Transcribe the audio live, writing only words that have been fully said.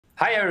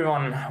Hi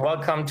everyone,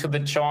 welcome to the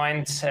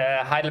joint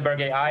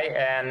Heidelberg AI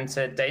and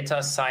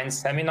Data Science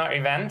Seminar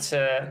event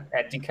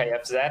at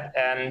DKFZ.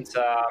 And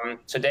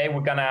today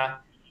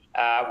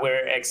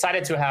we're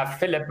excited to have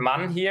Philipp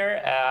Mann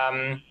here,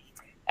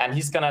 and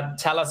he's gonna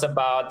tell us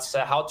about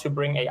how to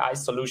bring AI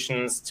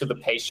solutions to the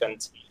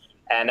patient.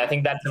 And I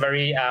think that's a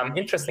very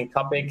interesting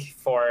topic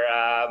for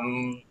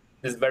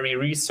this very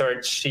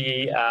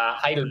researchy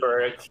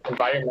Heidelberg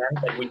environment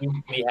that we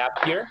usually have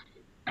here.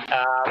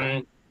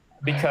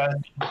 Because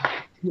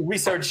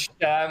research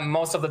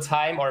most of the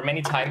time or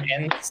many times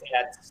ends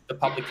at the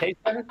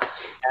publication.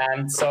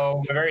 And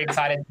so we're very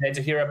excited today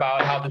to hear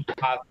about how this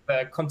path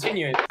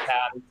continues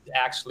and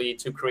actually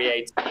to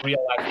create real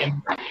life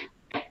impact.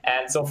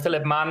 And so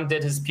Philipp Mann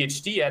did his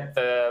PhD at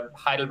the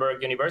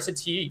Heidelberg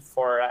University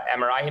for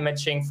MRI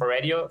imaging for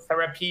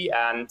radiotherapy,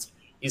 and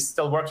he's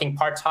still working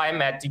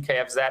part-time at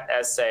DKFZ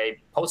as a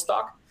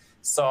postdoc.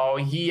 So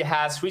he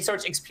has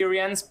research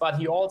experience, but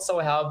he also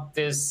helped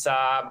this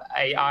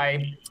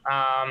AI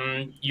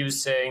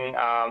using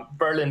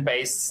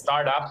Berlin-based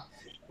startup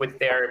with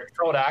their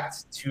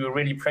product to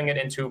really bring it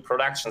into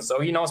production. So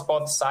he knows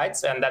both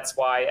sides, and that's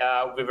why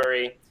we're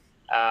very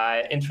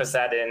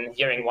interested in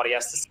hearing what he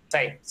has to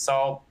say.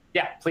 So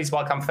yeah, please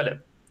welcome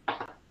Philipp.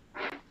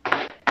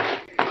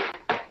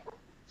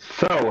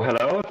 So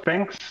hello,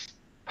 thanks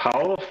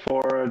Paul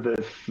for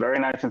this very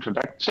nice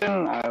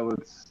introduction. I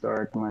will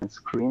start my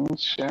screen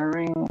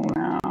sharing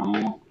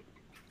now.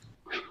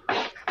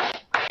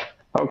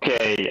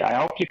 Okay, I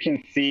hope you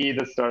can see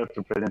the start of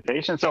the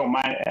presentation. So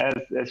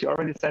as you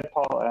already said,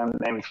 Paul,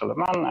 my name is Philipp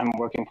Mann. I'm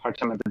working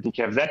part-time at the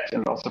DKFZ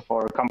and also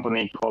for a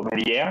company called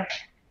Mediaire.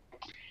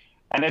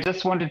 And I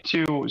just wanted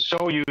to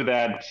show you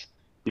that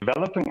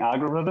developing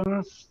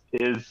algorithms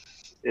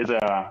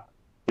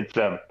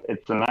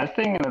it's a nice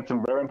thing and it's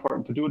very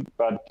important to do,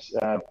 but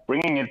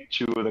bringing it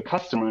to the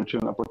customer into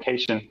an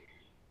application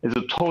is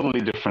a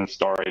totally different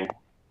story.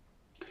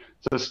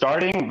 So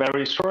starting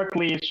very short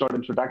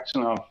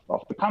introduction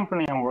of the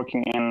company I'm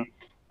working in.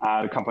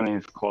 The company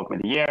is called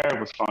Mediaire. It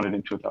was founded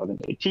in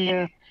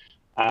 2018.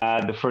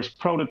 The first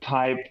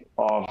prototype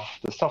of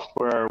the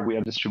software we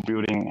are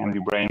distributing,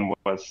 MD Brain,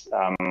 was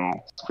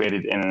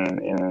created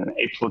in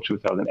April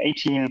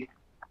 2018.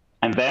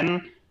 And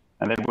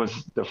that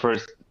was the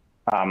first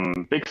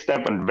big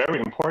step and very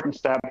important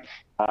step.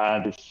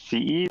 The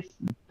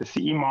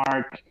CE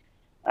mark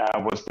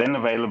was then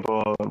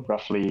available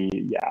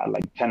roughly,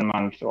 like 10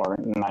 months or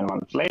 9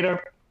 months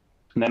later.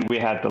 And then we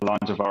had the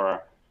launch of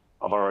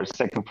our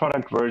second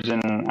product version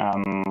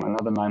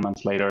another 9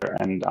 months later,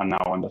 and are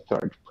now on the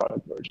third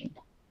product version.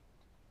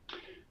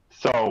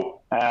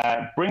 So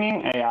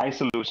bringing AI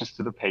solutions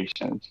to the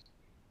patient.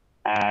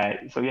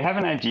 So you have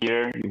an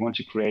idea, you want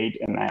to create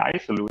an AI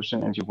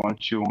solution, and you want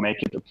to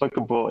make it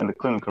applicable in the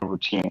clinical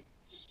routine.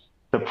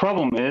 The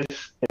problem is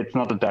it's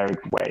not a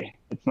direct way.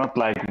 It's not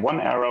like one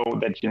arrow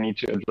that you need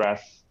to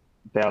address.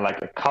 There are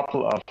like a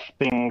couple of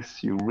things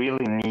you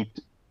really need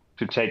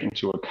to take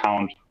into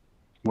account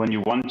when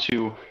you want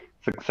to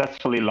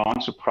successfully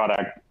launch a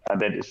product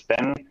that is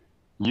then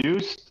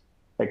used,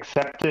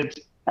 accepted,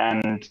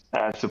 and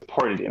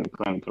supported in the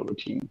clinical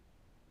routine.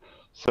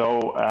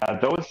 So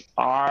those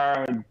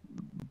are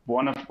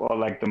one of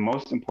the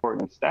most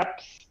important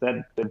steps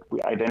that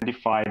we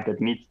identified that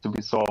needs to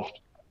be solved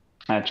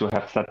to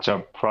have such a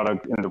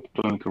product in the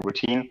clinical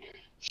routine,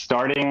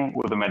 starting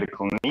with the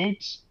medical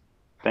needs,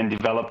 then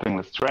developing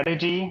the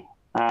strategy,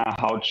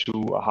 how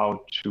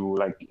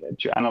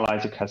to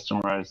analyze the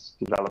customers,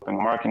 developing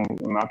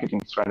a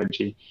marketing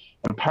strategy,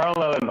 in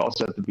parallel and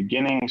also at the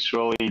beginning,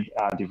 surely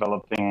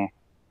developing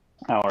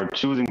or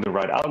choosing the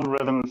right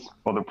algorithms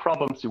for the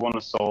problems you want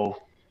to solve.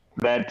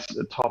 That's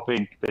a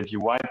topic that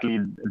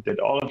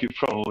all of you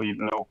probably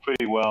know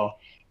pretty well,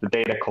 the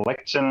data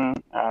collection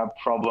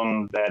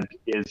problem that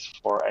is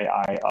for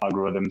AI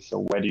algorithms. So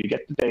where do you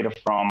get the data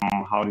from?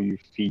 How do you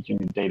feed your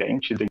data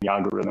into the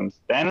algorithms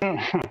then?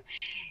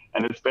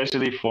 And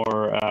especially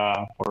for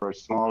a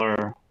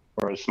smaller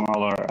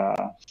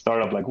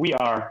startup like we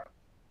are,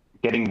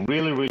 getting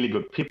really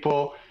good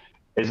people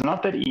is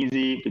not that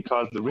easy,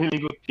 because the really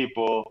good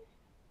people,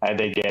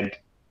 they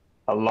get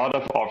a lot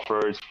of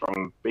offers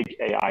from big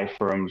AI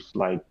firms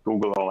like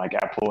Google or like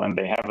Apple, and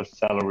they have a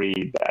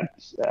salary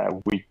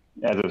that we,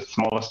 as a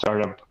smaller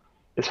startup,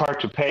 it's hard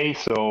to pay.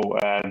 So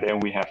there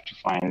we have to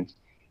find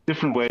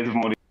different ways of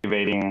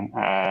motivating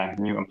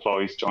new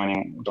employees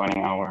joining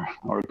our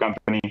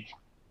company.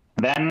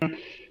 Then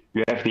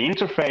you have the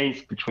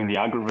interface between the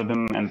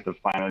algorithm and the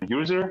final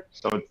user.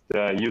 So it's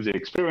the user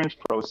experience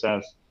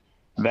process.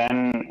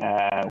 Then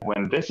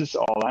when this is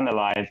all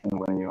analyzed, and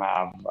when you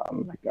have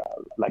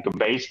like a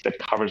base that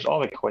covers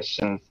all the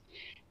questions,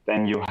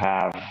 then you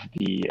have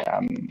the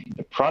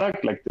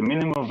product, like the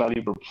minimal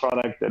valuable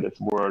product that is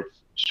worth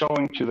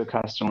showing to the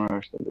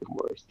customers, that is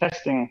worth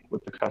testing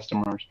with the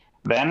customers.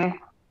 Then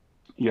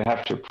you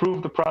have to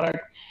approve the product.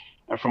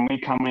 And for me,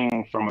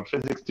 coming from a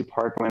physics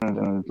department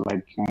and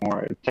like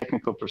more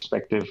technical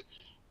perspective,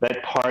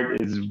 that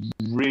part is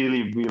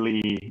really,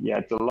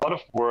 it's a lot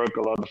of work,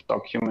 a lot of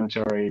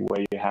documentary,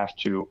 where you have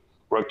to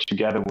worked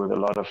together with a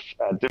lot of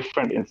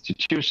different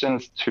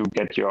institutions to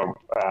get your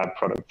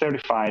product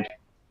certified.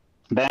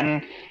 Then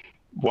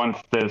once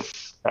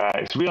this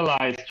is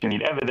realized, you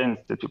need evidence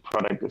that your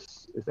product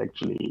is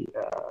actually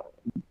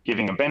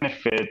giving a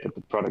benefit, that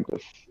the product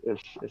is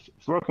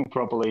working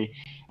properly.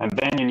 And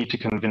then you need to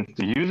convince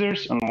the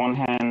users on one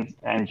hand,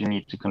 and you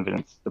need to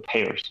convince the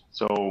payers.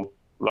 So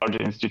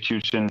larger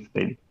institutions,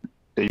 they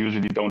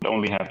usually don't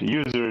only have the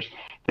users,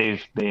 they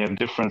have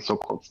different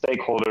so-called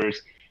stakeholders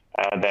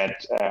that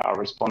are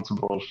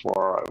responsible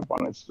for,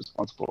 one is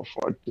responsible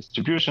for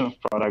distribution of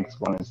products,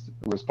 one is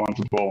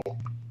responsible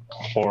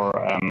for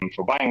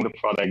buying the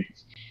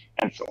products,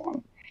 and so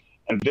on.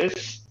 And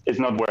this is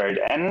not where it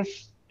ends.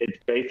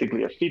 It's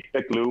basically a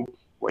feedback loop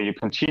where you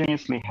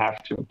continuously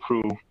have to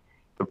improve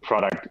the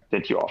product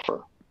that you offer.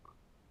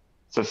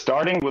 So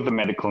starting with the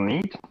medical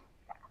need.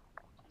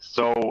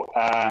 So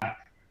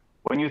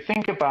when you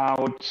think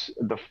about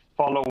the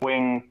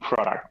following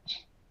product,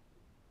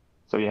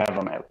 so you have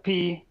an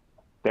LP,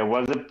 there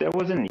was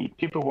a need.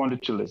 People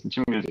wanted to listen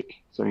to music.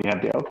 So you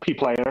had the LP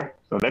player,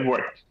 so that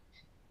worked.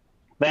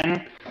 Then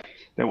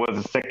there was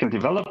a second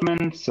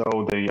development, so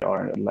they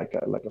are like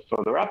a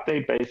further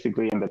update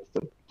basically, and that's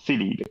the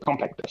CD, the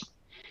compact disc.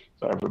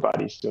 So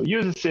everybody still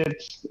uses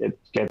it. It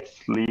gets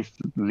less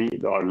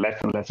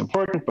and less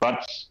important,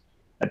 but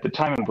at the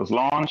time it was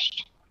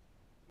launched,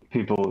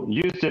 people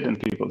used it and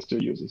people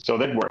still use it. So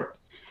that worked.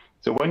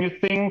 So when you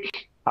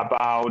think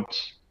about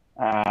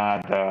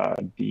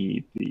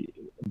the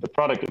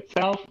product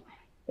itself,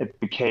 it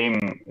became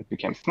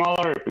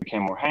smaller, it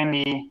became more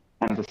handy,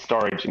 and the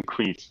storage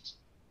increased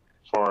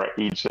for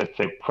each, let's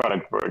say,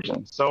 product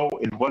version. So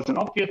it was an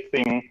obvious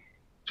thing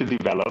to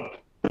develop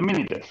the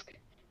mini disc.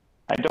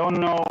 I don't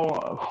know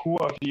who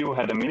of you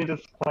had a mini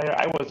disc player.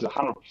 I was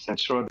 100%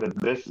 sure that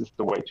this is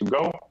the way to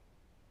go,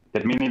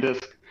 that mini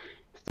disc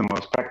is the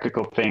most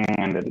practical thing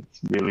and that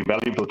it's really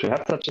valuable to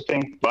have such a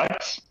thing.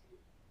 But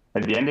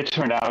at the end, it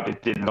turned out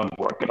it did not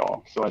work at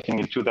all. So I think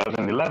in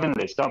 2011,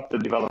 they stopped the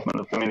development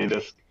of the mini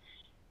disc,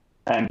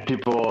 and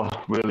people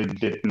really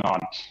did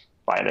not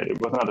buy it.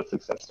 It was not a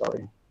success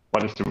story.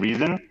 What is the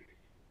reason?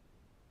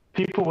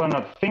 People were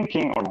not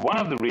thinking, or one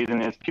of the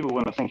reasons is people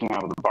were not thinking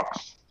out of the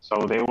box.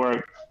 So they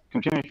were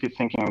continuously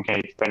thinking, okay,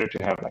 it's better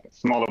to have like a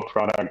smaller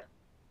product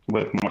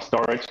with more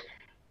storage.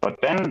 But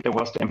then there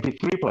was the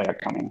MP3 player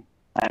coming.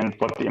 And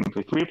what the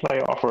MP3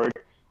 player offered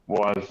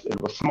was,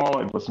 it was small,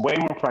 it was way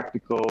more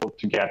practical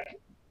to get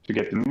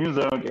the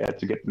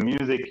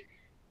music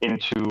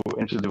into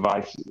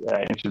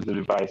the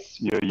device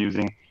you're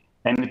using.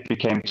 And it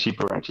became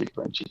cheaper and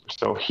cheaper and cheaper.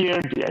 So here,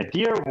 the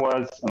idea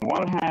was, on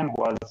one hand,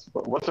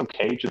 was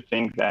okay to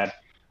think that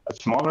a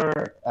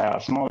smaller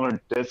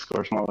disk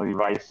or smaller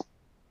device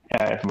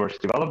is worth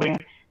developing,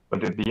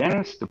 but at the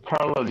end, the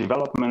parallel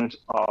development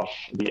of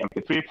the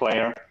MP3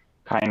 player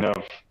kind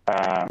of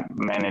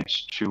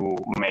managed to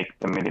make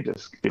the mini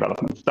disk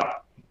development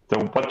stop. So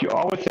what you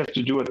always have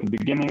to do at the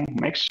beginning,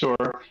 make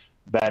sure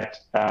that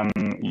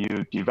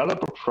you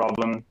develop a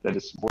problem that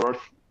is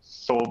worth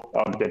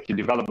that you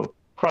develop a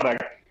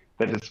product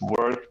that is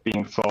worth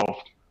being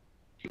solved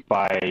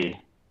by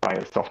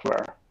a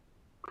software.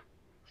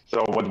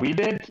 So what we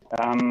did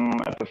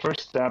at the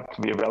first step,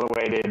 we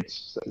evaluated.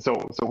 So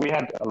we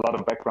had a lot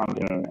of background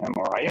in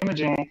MRI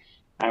imaging,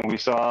 and we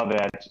saw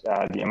that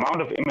the amount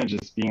of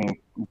images being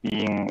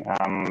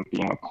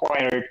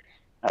acquired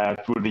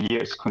through the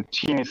years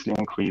continuously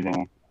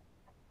increasing,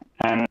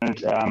 and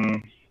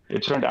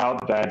it turned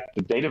out that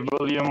the data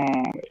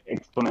volume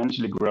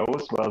exponentially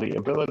grows, while the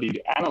ability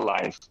to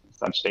analyze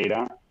such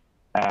data,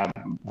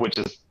 which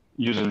is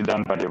usually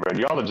done by the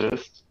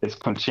radiologist, is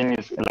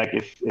continuous,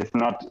 is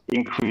not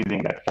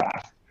increasing that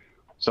fast.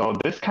 So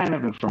this kind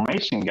of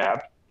information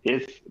gap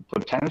is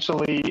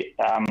potentially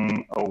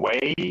a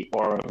way,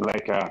 or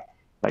like a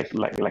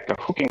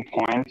hooking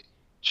point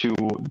to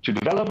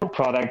develop a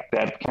product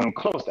that can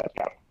close that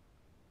gap.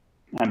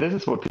 And this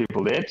is what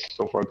people did.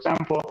 So for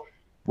example,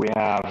 we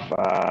have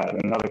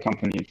another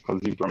company, it's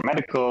called Zebra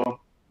Medical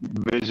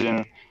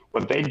Vision.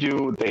 What they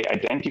do, they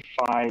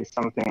identify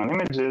something on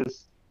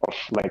images, of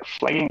like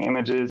flagging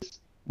images,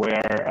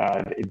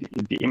 where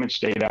the image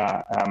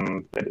data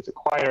that is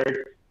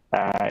acquired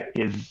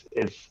is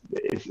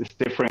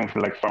differing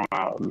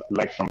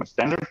from a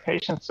standard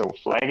patient. So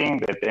flagging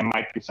that there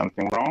might be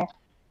something wrong,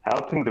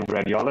 helping the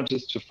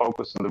radiologist to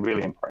focus on the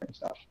really important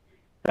stuff.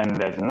 Then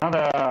there's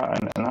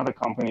another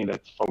company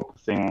that's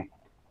focusing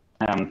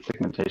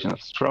segmentation of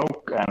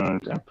stroke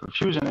and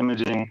perfusion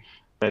imaging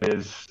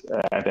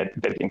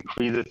that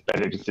increases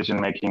better decision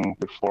making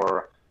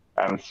before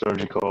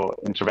surgical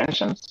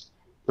interventions.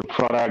 The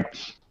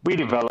product we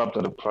developed,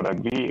 or the product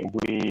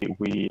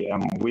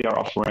we are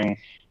offering,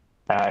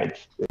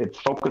 it's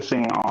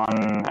focusing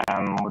on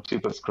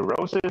multiple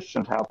sclerosis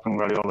and helping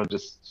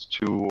radiologists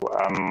to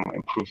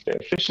improve their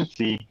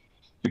efficiency.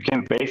 You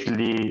can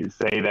basically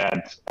say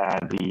that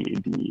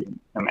the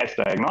MS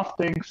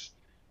diagnostics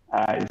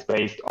is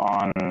based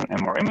on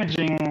MR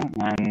imaging,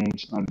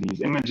 and on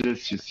these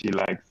images you see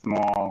like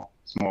small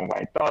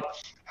white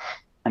dots,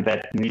 and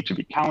that need to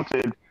be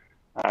counted.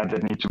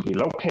 that need to be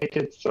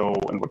located. So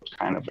in what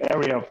kind of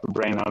area of the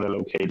brain are they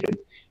located?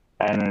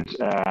 And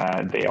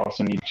they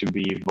also need to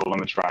be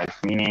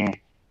volumetrized, meaning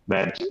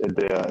that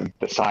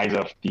the size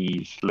of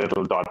these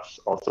little dots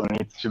also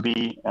needs to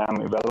be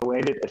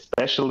evaluated,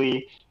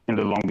 especially in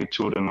the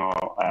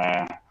longitudinal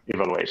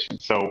evaluation.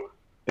 So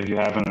if you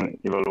have an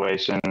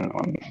evaluation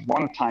on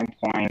one time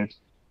point,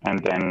 and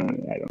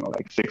then, I don't know,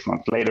 like 6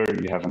 months later,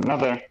 you have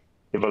another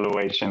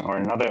evaluation or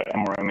another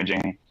MR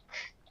imaging,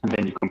 and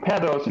then you compare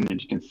those, and then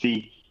you can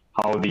see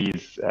how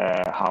these,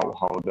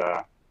 how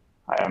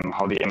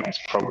the MS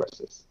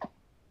progresses.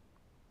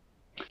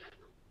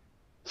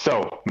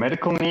 So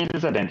medical need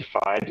is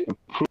identified,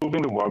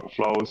 improving the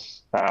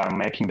workflows,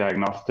 making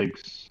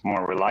diagnostics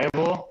more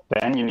reliable.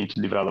 Then you need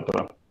to develop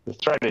a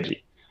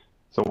strategy.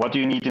 So what do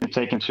you need to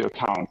take into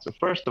account? So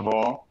first of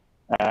all,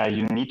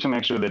 you need to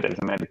make sure that there's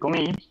a medical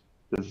need.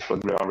 This is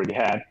what we already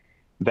had.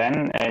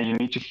 Then you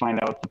need to find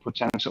out the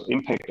potential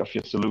impact of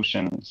your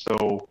solution.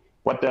 So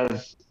what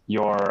does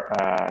your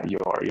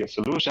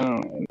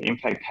solution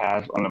impact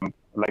have on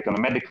on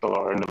the medical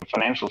or in the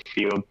financial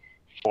field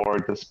for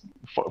the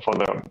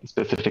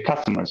specific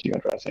customers you're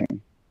addressing?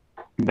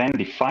 Then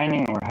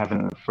defining or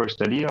having the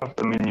first idea of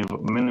the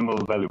minimal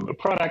valuable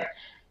product,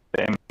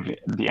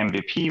 the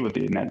MVP with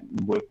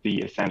the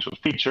essential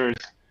features,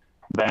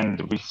 then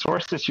the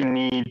resources you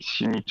need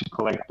to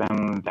collect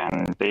them,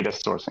 then data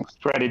sourcing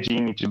strategy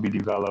need to be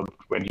developed.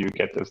 Where do you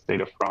get those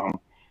data from?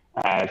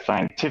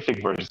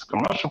 Scientific versus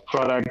commercial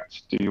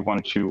product. Do you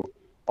want to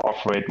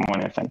offer it more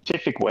in a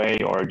scientific way,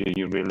 or do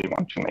you really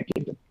want to make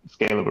it a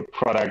scalable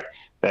product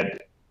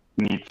that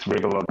needs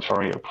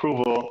regulatory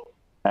approval,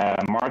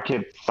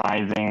 market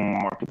sizing,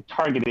 market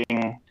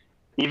targeting?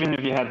 Even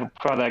if you have a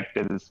product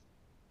that is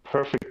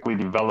perfectly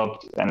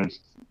developed and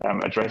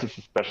addresses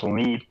a special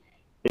need,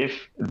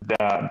 if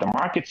the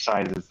market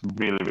size is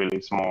really,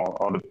 really small,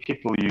 or the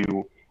people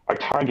you are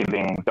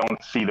targeting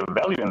don't see the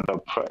value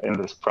in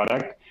this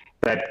product,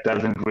 that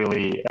doesn't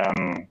really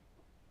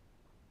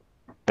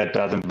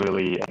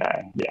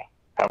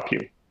help you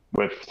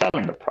with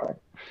selling the product.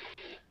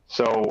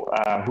 So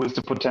who is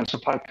the potential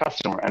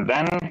customer? And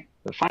then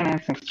the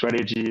financing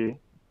strategy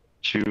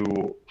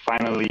to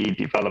finally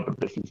develop a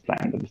business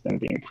plan that is then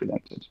being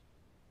presented.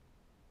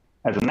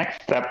 As a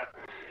next step,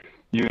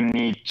 you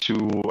need to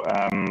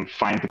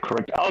find the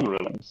correct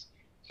algorithms.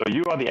 So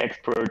you are the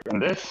expert in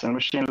this, in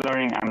machine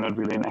learning. I'm not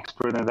really an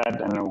expert in that.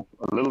 I know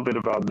a little bit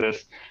about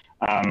this,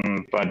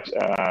 but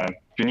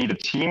you need a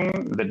team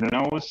that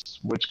knows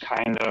which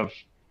kind of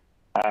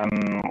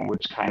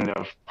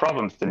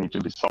problems that need to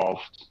be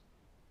solved,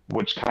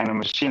 which kind of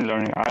machine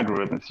learning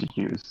algorithms you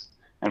use.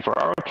 And for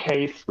our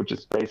case, which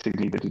is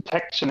basically the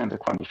detection and the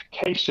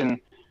quantification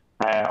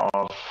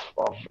of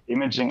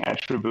imaging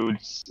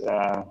attributes,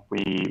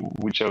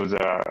 we chose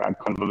a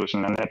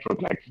convolutional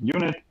network-like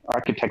unit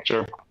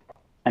architecture.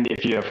 And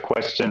if you have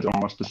questions or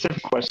more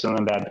specific questions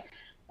on that,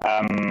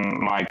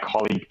 my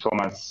colleague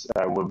Thomas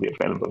will be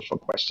available for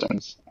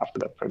questions after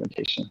that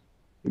presentation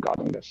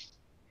regarding this.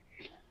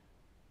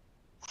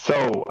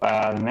 So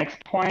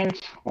next point,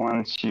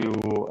 once you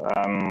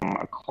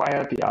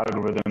acquire the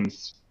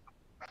algorithms,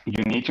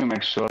 you need to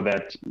make sure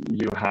that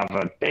you have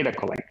a data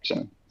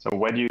collection. So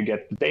where do you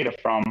get the data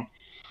from,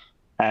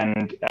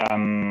 and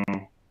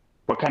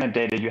what kind of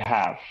data you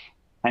have,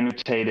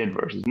 annotated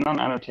versus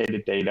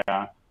non-annotated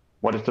data?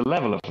 What is the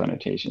level of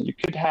annotation? You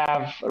could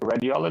have a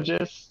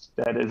radiologist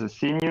that is a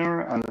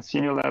senior on the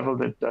senior level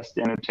that does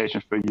the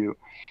annotation for you.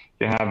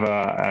 You have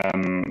a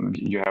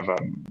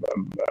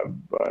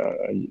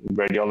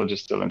radiologist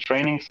still in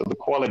training, so the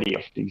quality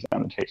of these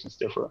annotations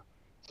differ.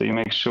 So you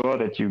make sure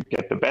that you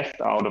get the best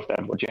out of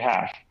that what you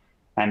have,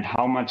 and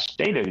how much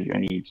data you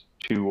need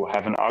to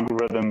have an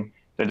algorithm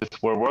that is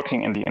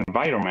working in the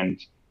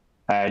environment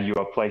you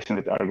are placing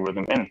that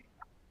algorithm in.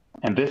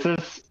 And this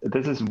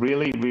is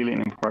really, really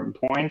an important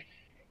point,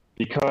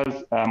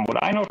 because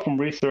what I know from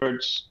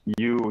research,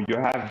 you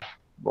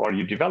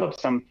develop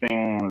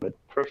something that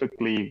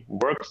perfectly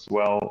works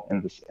well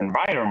in this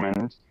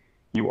environment.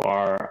 You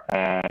are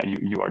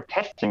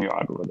testing your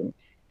algorithm.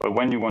 But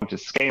when you want to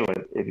scale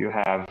it, if you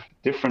have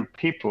different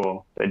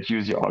people that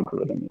use your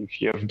algorithm,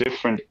 if you have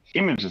different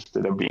images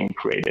that are being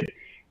created,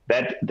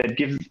 that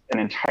gives an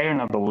entire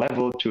another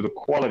level to the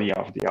quality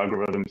of the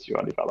algorithms you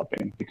are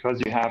developing,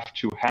 because you have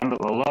to handle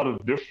a lot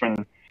of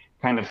different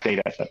kind of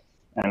data sets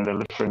and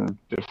the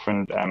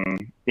different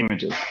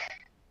images.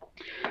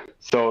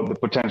 So the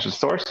potential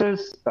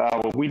sources,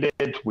 what we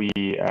did, we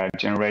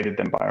generated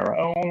them by our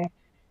own.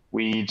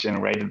 We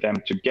generated them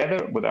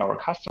together with our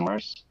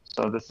customers.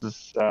 So this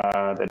is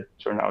that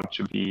turned out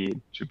to be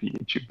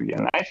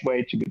a nice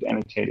way to get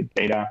annotated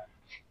data.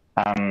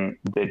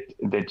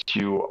 That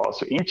you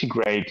also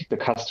integrate the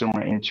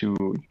customer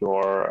into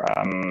your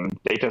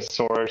data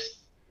source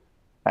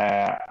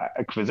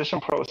acquisition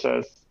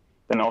process.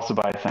 Then also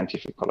by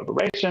scientific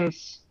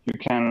collaborations, you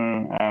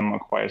can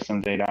acquire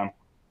some data,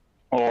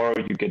 or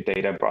you get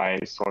data by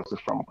sources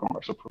from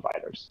commercial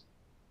providers.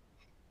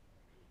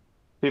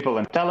 People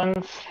and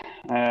talents.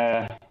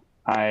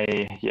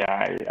 I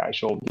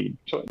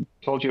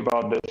told you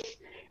about this.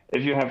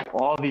 If you have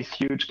all these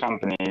huge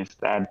companies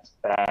that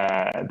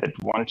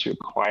want to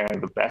acquire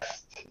the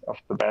best of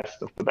the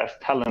best of the best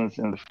talents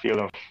in the field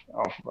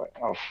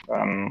of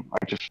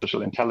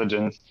artificial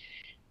intelligence,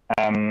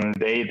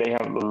 they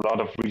have a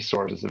lot of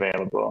resources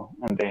available,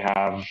 and they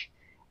have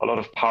a lot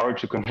of power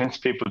to convince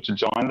people to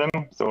join them.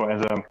 So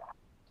as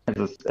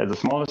a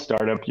smaller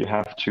startup, you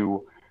have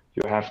to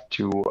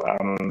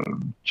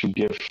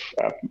give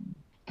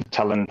the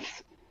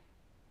talents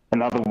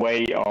another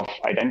way of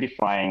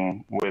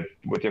identifying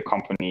with your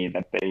company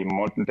that they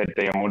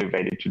are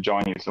motivated to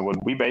join you. So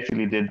what we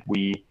basically did,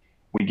 we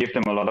give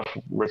them a lot of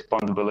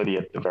responsibility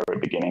at the very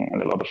beginning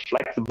and a lot of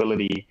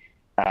flexibility,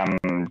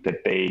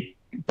 that they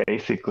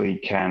basically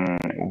can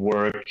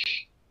work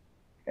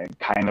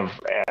kind of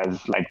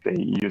as like they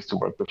used to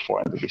work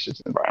before in the research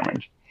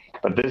environment.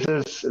 But this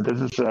is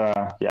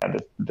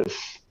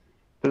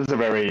a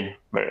very,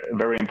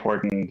 very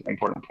important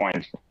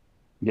point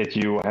that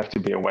you have to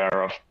be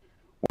aware of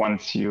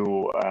once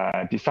you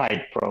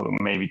decide probably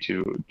maybe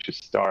to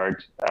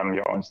start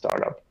your own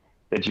startup,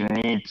 that you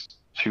need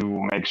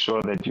to make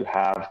sure that you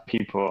have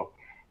people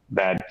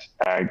that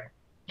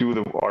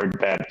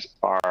that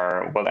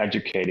are well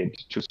educated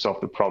to solve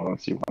the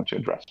problems you want to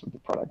address with the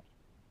product.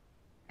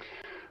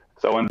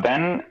 So, and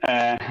then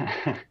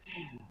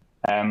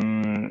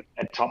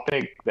a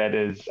topic that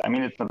is, I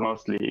mean, it's not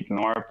mostly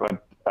ignored,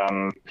 but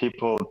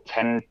people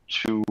tend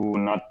to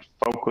not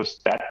focus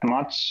that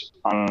much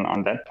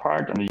on that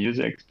part, on the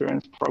user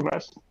experience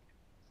process.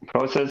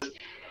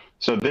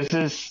 So this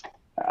is,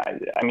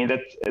 I mean,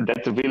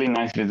 that's a really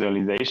nice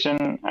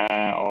visualization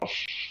of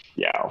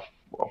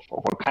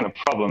what kind of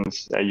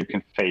problems you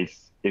can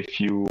face if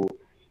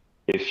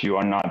you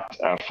are not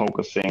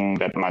focusing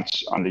that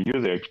much on the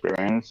user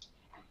experience.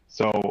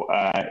 So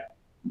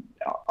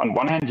on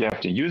one hand, you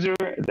have the user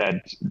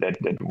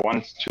that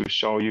wants to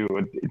show you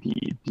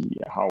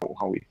how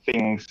he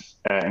thinks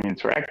an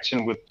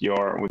interaction with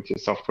your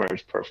software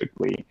is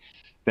perfectly.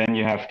 Then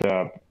you have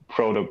the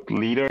product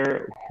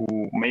leader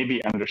who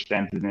maybe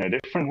understands it in a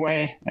different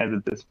way, as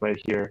it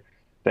displayed here.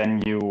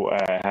 Then you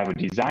have a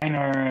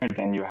designer.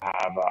 Then you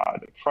have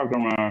the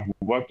programmer who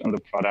worked on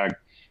the product.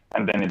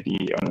 And then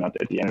not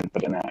at the end,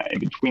 but in a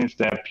in-between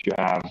step, you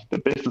have the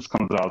business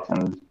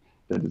consultant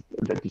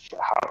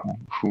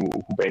who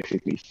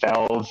basically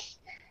sells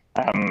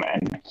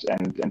and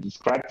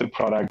describes the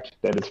product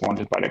that is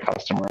wanted by the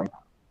customer.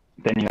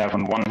 Then you have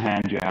on one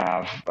hand, you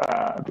have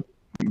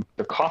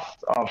the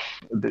cost of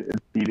the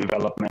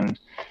development.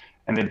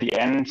 And at the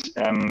end,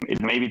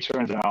 it maybe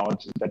turns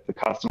out that the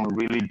customer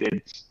really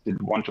did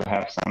want to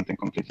have something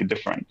completely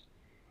different.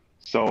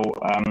 So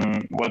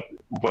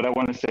what I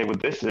want to say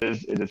with this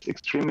is it is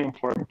extremely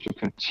important to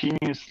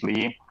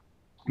continuously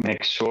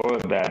make sure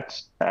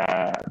that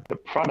the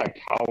product,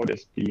 how it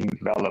is being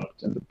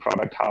developed, and the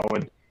product, how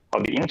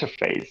the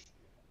interface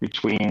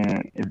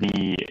between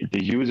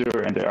the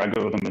user and the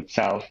algorithm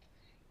itself,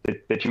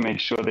 that you make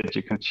sure that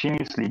you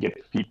continuously get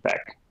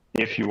feedback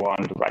if you are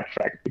on the right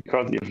track.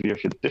 Because if you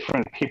have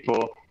different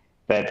people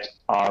that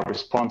are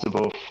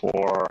responsible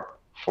for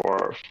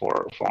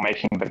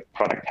making the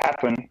product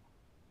happen,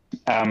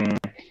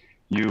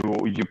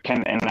 you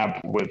can end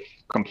up with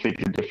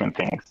completely different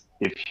things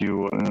if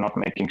you're not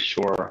making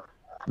sure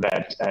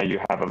that you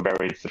have a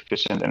very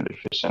sufficient and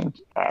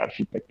efficient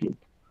feedback loop.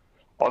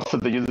 Also,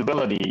 the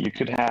usability. You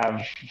could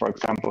have, for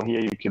example,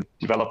 here you could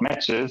develop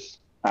matches,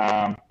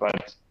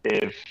 but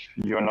if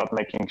you're not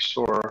making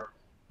sure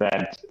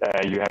that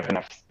you have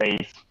enough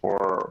space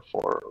for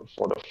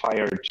the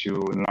fire to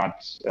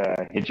not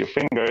hit your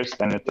fingers,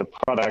 then it's a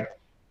product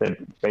that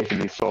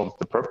basically solves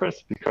the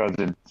purpose because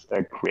it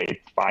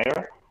creates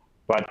fire.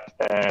 But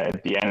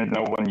at the end,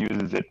 no one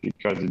uses it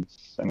because you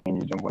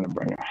don't want to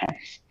burn your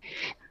hands.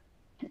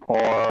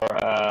 Or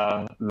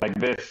like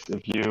this,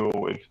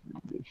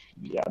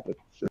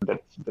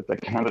 that's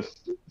like another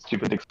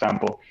stupid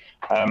example.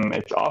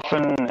 It's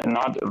often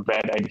not a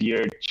bad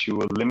idea to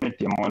limit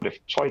the amount of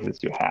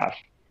choices you have.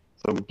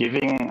 So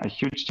giving a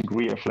huge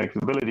degree of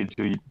flexibility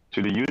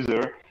to the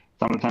user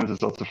sometimes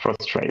is also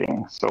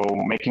frustrating. So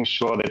making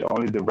sure that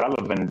only the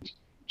relevant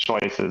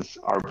choices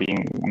are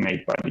being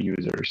made by the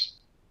users.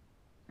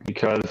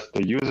 Because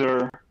the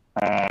user,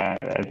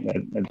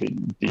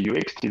 the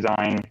UX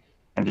design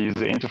and the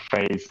user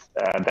interface,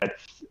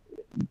 that's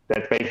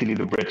basically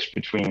the bridge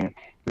between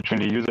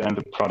the user and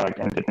the product,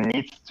 and it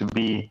needs to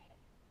be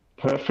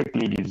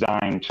perfectly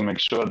designed to make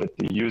sure that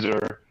the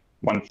user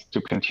wants to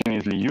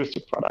continuously use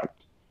the product.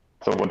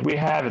 So what we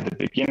have at the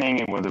beginning,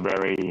 it was a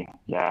very,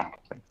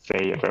 let's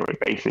say a very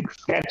basic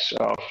sketch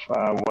of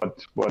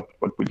what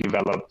we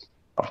developed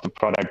of the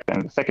product,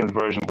 and the second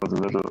version was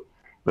a little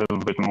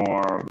bit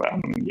more,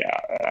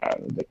 a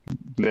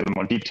little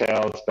more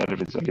details, better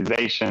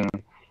visualization,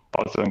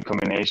 also in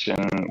combination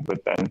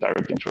with the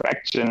direct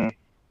interaction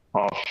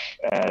of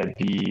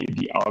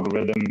the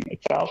algorithm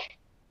itself.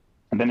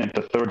 And then at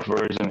the third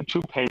version, a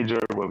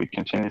two-pager where we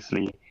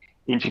continuously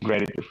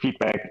integrated the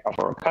feedback of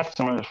our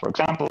customers. For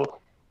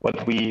example,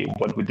 What we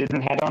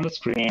didn't have on the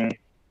screen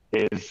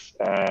is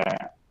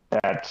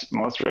that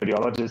most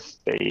radiologists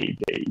they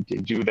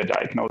do the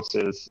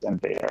diagnosis and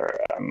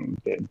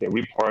their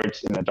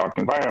reports in a dark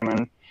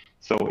environment.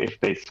 So if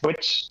they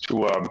switch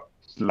to a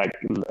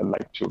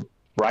to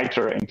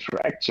brighter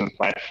interaction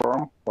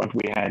platform, what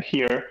we had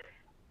here,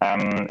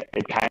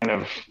 it kind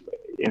of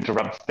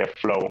interrupts their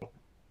flow.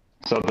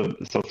 So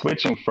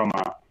switching from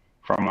a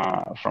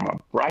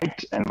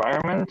bright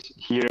environment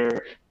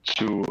here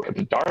to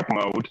the dark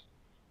mode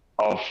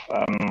of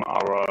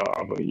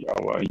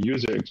our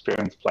user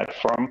experience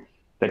platform,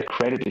 that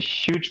created a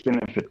huge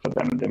benefit for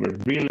them. They were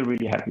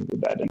really happy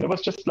with that, and it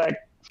was just like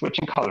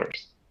switching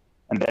colors,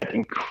 and that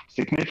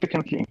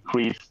significantly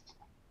increased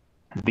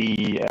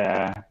the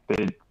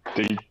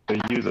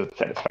user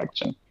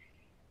satisfaction.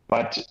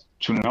 But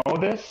to know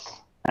this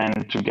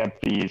and to get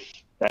these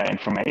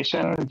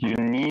information, you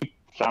need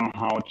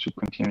somehow to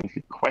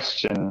continuously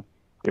question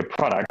your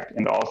product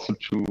and also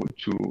to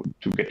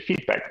get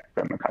feedback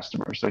from the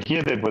customer. So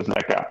here there was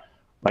like a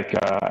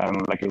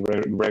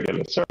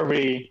regular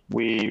survey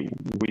we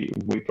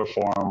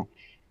perform,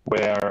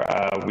 where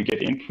we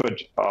get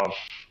input of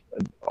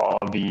all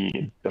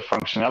the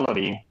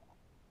functionality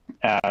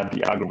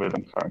the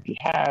algorithm currently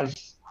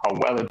has, how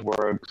well it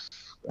works,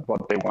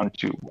 what they want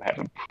to have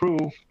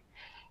improved,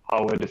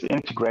 how it is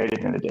integrated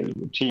in the daily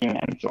routine,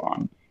 and so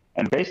on.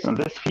 And based on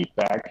this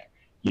feedback,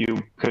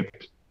 you could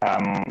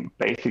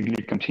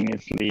basically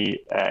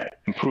continuously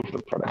improve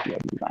the product you are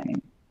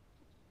designing.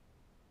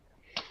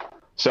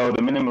 So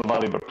the minimal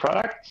valuable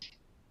product,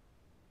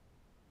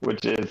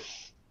 which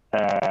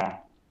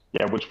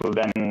will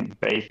then,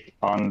 based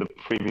on the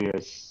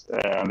previous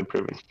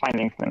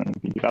findings when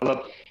we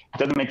developed, it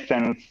doesn't make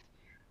sense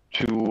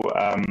to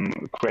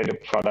create a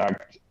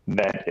product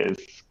that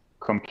is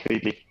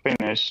completely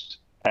finished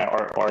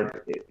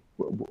or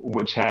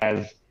which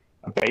has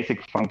a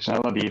basic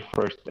functionality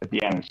first at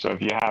the end. So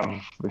if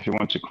you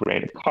want to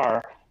create a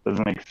car, it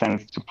doesn't make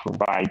sense to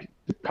provide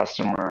the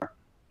customer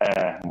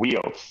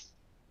wheels.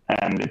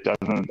 And it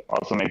doesn't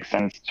also make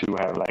sense to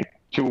have like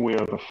 2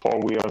 wheels or 4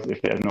 wheels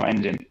if there's no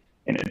engine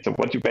in it. So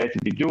what you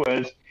basically do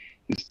is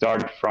you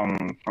start from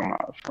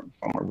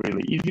a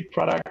really easy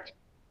product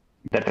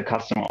that the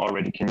customer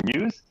already can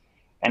use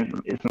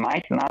and is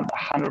might not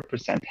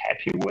 100%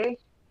 happy with,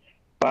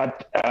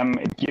 but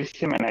it gives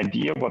him an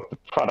idea what the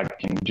product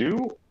can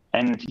do,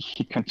 and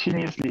he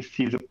continuously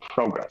sees a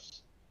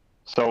progress.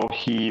 So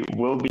he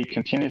will be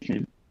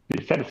continuously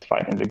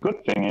satisfied. And the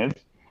good thing is,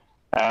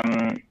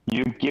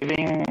 you're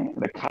giving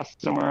the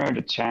customer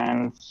the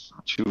chance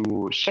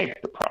to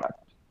shape the product.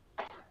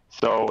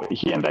 So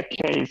here in that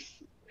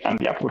case, and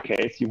the upper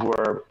case, you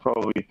were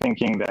probably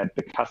thinking that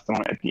the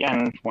customer at the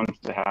end wants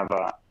to have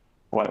a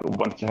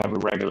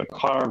regular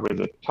car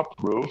with a top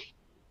roof,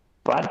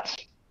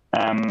 but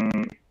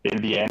in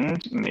the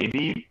end,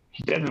 maybe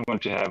he doesn't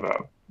want to have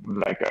a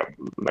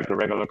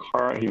regular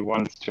car. He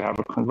wants to have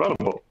a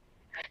convertible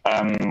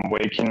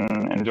where he can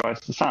enjoy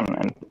the sun.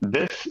 And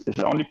this is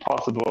only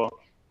possible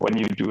when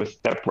you do a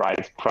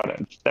stepwise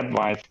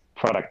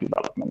product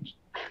development.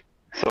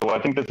 So I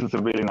think this is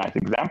a really nice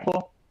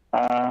example.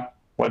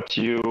 What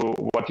you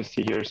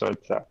see here. So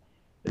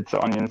it's an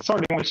onion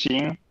sorting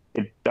machine.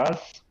 It does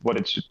what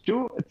it should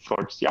do. It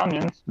sorts the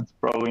onions. It's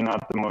probably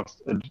not the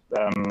most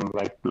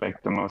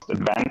the most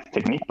advanced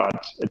technique,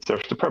 but it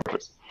serves the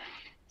purpose.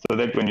 So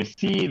that when you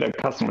see that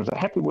customers are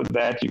happy with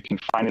that, you can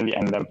finally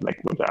end up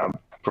with a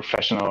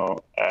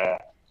professional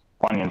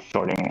onion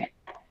sorting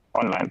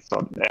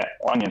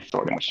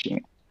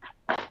machine,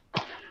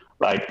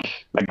 like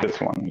this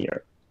one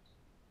here.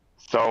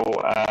 So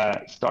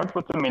start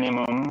with the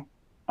minimum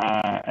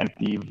and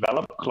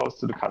develop close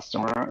to the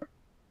customer.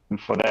 And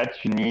for that,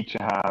 you need to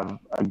have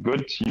a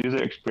good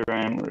user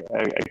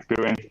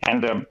experience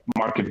and a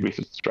market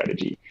research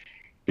strategy.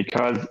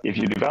 Because if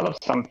you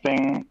develop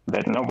something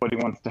that nobody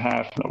wants to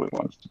have, nobody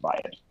wants to buy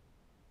it.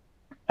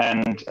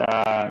 And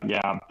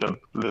the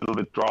little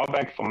bit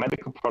drawback for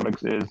medical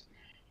products is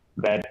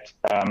that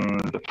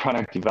the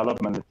product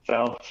development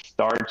itself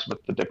starts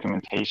with the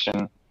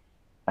documentation,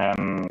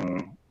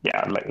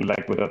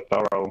 with a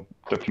thorough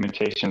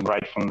documentation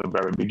right from the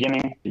very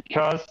beginning.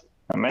 Because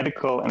a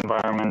medical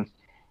environment,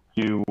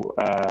 you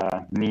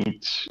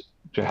need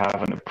to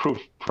have an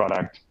approved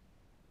product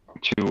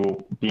to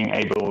being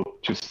able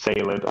to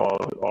sell it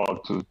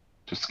or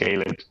to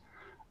scale it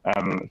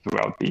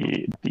throughout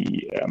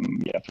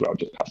throughout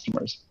the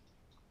customers.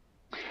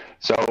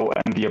 So,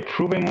 and the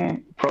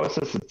approving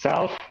process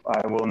itself,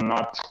 I will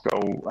not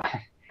go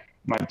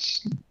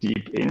much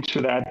deep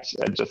into that.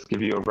 I'll just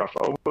give you a rough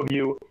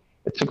overview.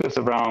 It took us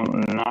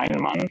around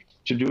 9 months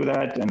to do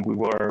that, and we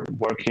were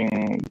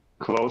working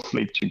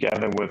closely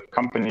together with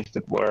companies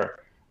that were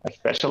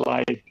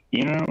specialized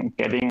in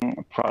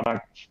getting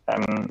products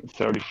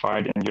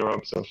certified in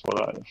Europe, so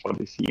for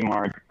the CE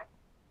mark.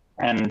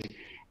 And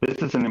this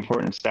is an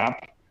important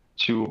step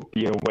to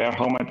be aware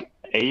how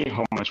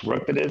much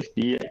work it is.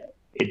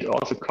 It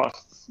also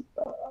costs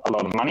a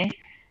lot of money.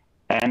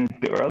 And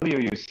the earlier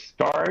you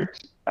start,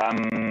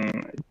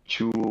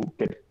 to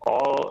get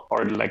all,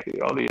 or like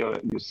the earlier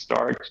you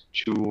start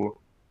to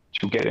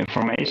get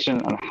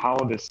information on how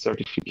this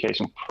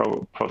certification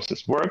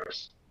process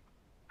works,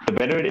 the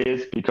better it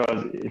is,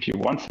 because if you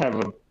once have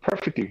a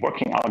perfectly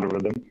working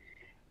algorithm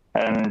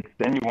and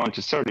then you want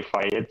to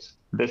certify it,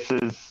 this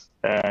is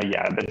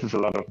this is a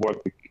lot of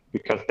work,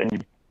 because then you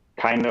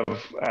kind of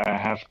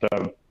have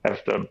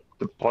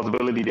the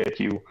possibility that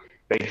you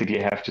basically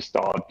have to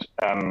start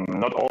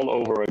not all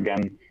over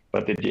again,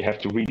 but that you have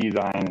to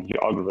redesign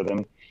your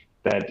algorithm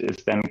that is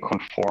then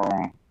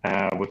conform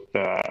with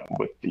the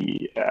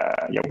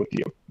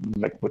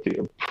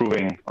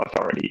approving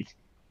authorities.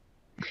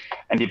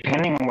 And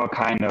depending on what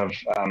kind of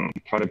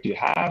product you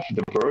have,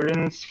 the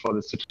burdens for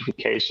the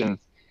certifications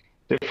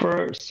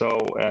differ. So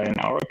in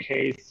our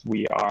case,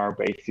 we are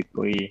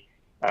basically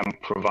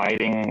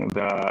providing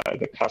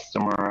the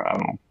customer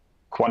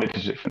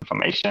quantitative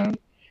information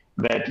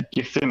that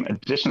gives him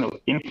additional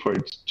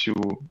input to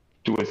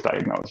do his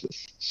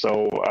diagnosis.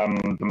 So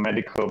the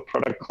medical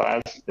product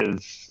class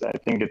is, I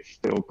think it's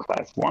still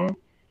class 1.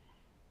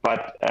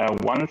 But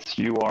once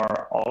you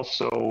are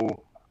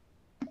also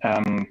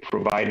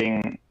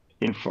providing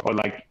info, or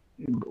like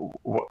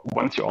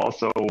once you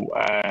also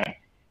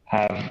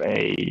have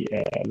a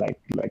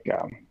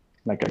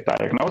like a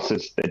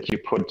diagnosis that you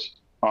put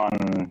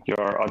on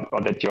your,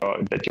 or that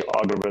your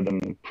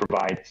algorithm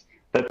provides,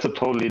 that's a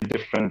totally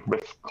different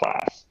risk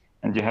class,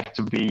 and you have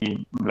to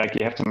be like,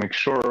 you have to make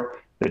sure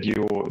that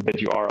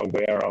you are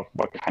aware of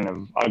what kind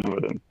of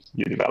algorithms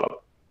you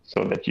develop,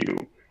 so that you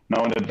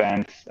know in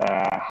advance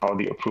how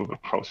the approval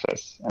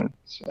process and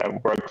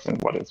works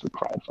and what is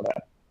required for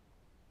that.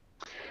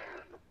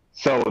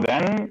 So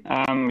then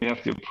you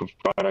have the approved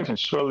product, and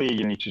surely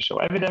you need to show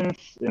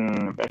evidence. In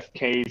the best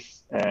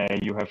case,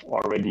 you have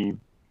already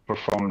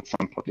performed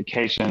some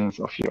publications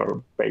of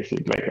your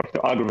basic, like of the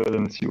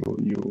algorithms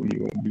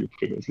you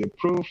previously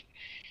approved,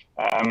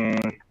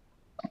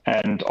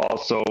 and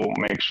also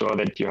make sure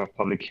that you have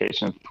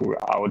publications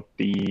throughout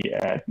the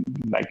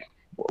like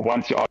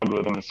once your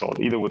algorithm is sold,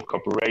 either with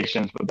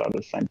corporations, with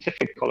other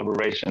scientific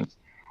collaborations,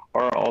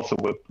 or also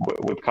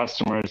with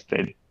customers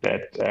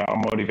that are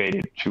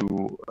motivated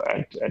to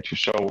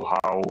show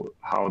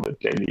how the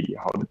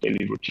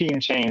daily routine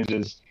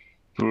changes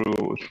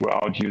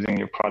throughout using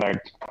your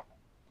product.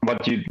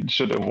 What you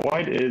should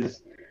avoid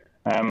is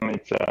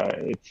it's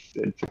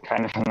a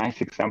kind of a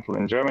nice example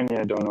in Germany.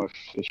 I don't know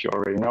if you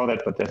already know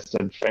that, but there's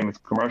a famous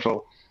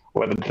commercial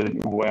where the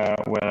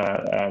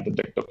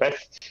Dr.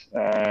 Best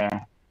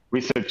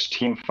research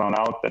team found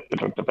out that the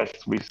Dr. Best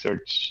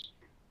research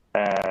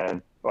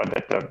or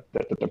that the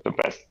Dr.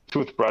 Best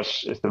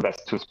toothbrush is the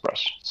best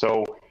toothbrush.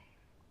 So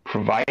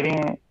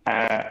providing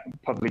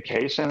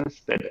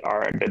publications that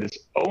is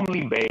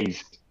only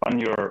based on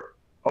your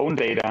own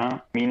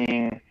data,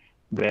 meaning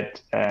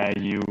that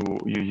you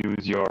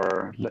use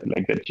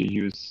that you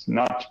use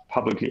not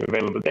publicly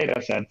available data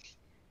sets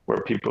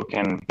where people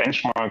can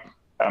benchmark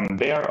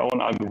their own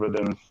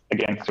algorithms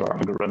against your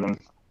algorithms,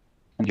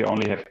 and you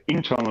only have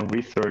internal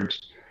research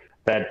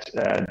that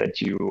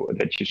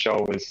you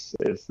show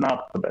is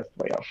not the best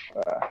way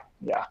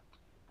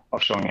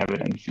of showing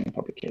evidence in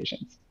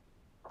publications.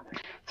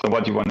 So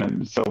what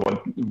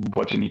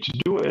you need to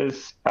do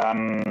is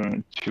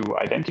to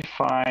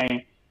identify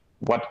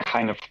what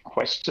kind of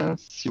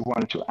questions you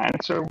want to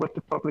answer with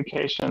the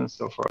publication.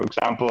 So for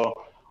example,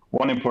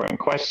 one important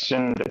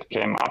question that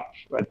came up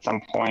at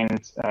some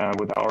point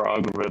with our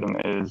algorithm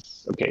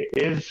is, okay,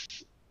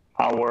 is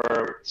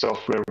our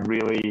software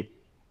really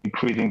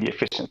increasing the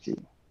efficiency?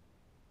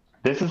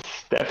 This is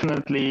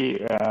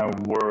definitely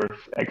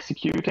worth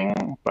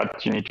executing,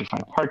 but you need to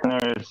find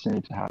partners, you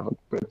need to have a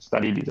good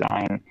study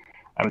design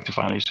to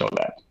finally show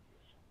that.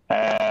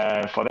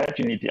 For that,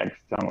 you need the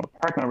external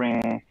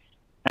partnering,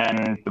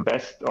 and the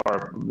best,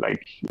 or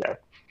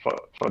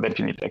for that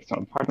you need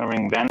external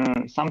partnering.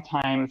 Then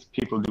sometimes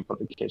people do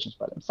publications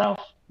by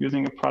themselves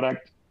using a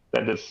product.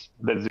 That is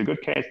a good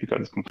case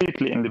because it's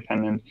completely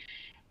independent.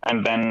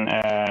 And then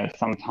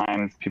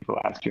sometimes people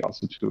ask you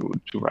also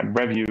to write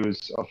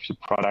reviews of your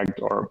product,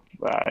 or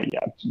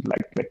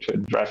to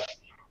address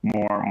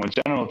more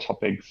general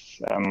topics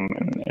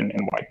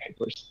in white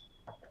papers.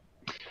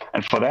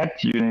 And for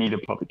that, you need a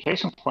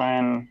publication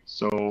plan.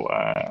 So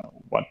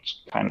what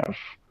kind of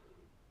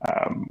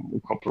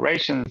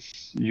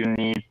corporations you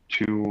need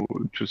to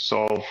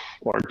solve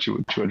or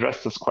to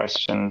address those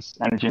questions,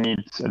 and you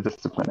need a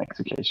discipline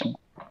execution.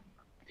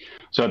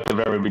 So at the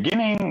very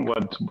beginning,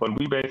 what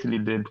we basically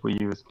did, we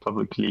used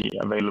publicly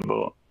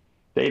available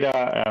data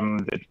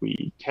that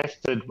we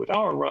tested with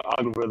our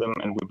algorithm,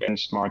 and we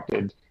benchmarked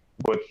it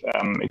with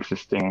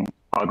existing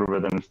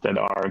algorithms that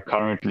are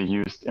currently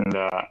used in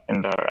the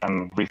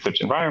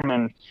research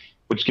environment,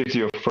 which gives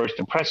you a first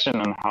impression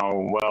on how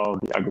well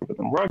the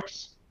algorithm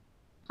works,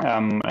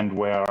 and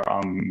where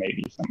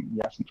maybe some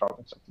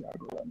drawbacks of the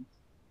algorithm.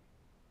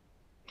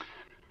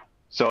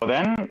 So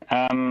then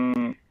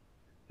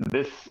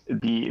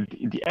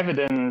the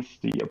evidence,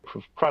 the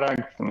approved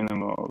product, the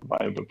minimal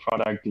viable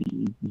product,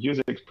 the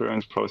user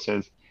experience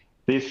process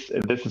this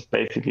is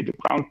basically the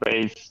ground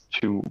base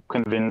to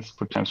convince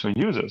potential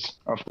users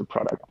of the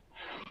product.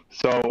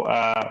 So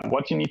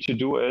what you need to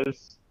do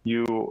is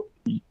to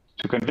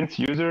convince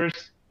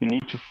users, you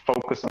need to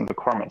focus on the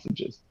core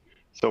messages.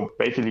 So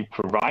basically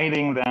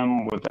providing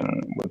them with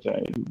the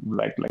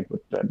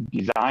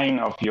design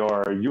of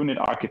your unit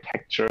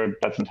architecture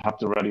doesn't have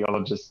the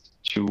radiologist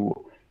to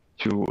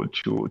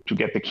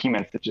get the key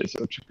messages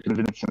or to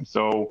convince them.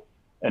 So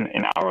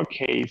in our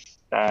case,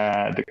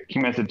 the key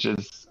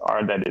messages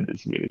are that it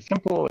is really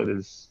simple. It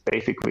is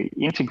basically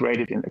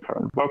integrated in the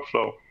current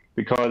workflow,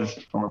 because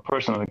from a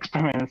personal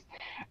experience,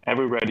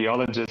 every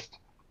radiologist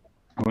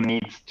who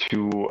needs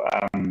to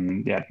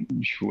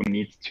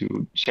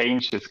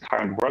change his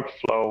current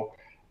workflow,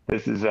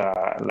 this is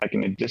like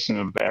an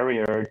additional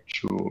barrier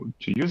to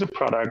use a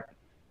product.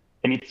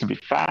 It needs to be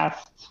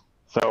fast,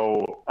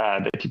 so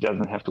that he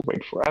doesn't have to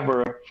wait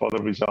forever for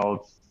the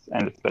results,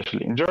 and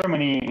especially in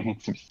Germany, it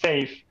needs to be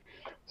safe.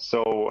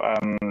 So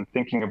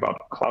thinking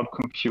about cloud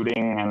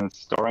computing and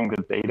storing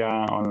the data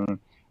on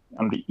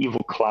the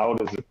evil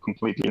cloud is a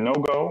completely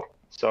no-go.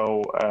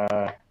 So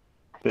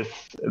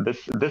this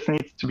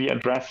needs to be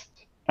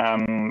addressed,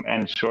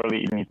 and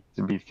surely it needs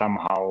to be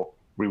somehow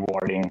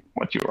rewarding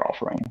what you're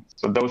offering.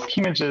 So those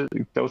key messages,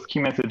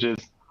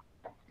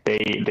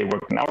 they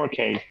work in our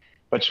case,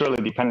 but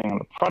surely depending on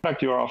the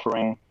product you're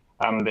offering,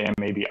 there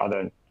may be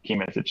other key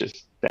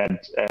messages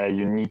that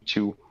you need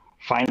to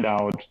find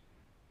out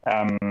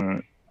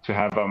to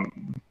have a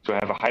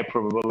high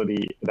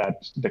probability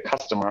that the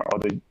customer or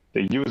the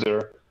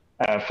user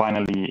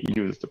finally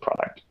uses the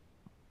product.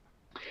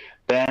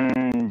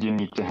 Then you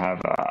need to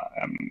have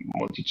a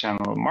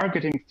multi-channel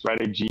marketing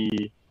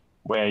strategy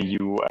where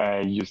you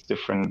use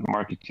different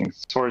marketing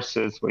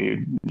sources, where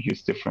you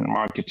use different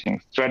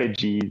marketing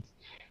strategies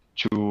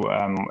to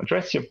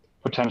address your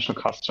potential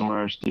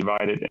customers,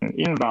 divided in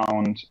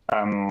inbound,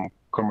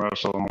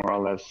 commercial, more or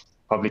less,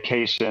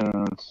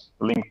 publications,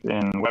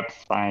 LinkedIn,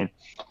 websites,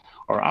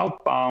 or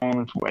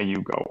outbound, where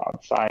you go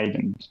outside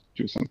and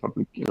do some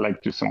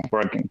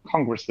work in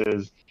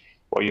congresses,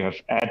 or you have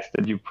ads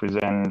that you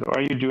present,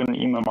 or you do an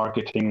email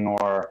marketing,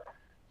 or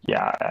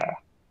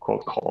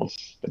cold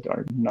calls that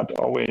are not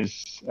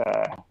always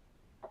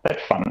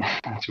that fun,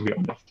 to be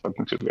honest,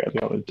 talking to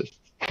radiologists.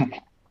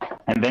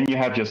 And then you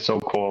have your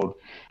so-called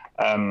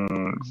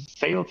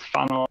sales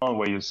funnel,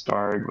 where you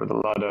start with a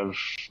lot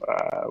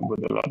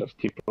of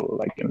people,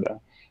 like in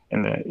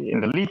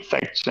the lead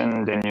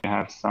section. Then you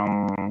have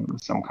some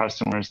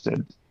customers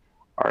that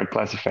are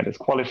classified as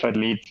qualified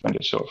leads when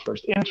they show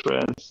first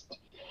interest.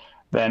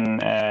 Then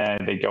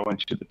they go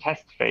into the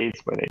test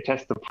phase where they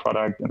test the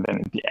product, and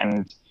then at the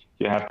end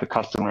you have the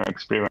customer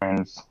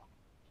experience,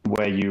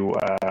 where you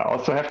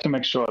also have to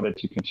make sure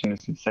that you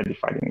continuously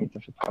satisfy the needs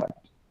of your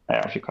product,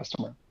 of your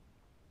customer.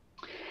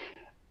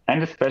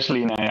 And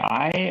especially in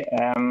AI,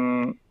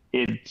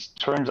 it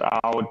turns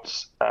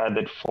out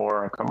that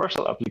for a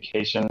commercial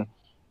application,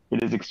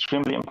 it is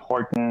extremely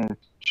important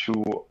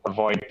to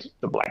avoid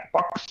the black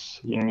box.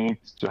 You need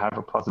to have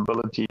a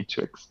possibility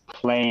to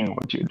explain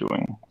what you're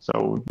doing.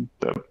 So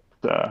the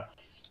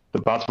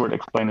buzzword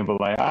explainable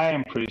AI,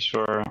 I'm pretty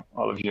sure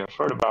all of you have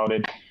heard about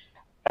it.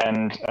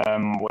 And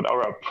what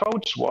our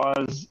approach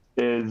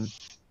is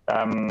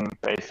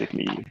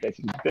basically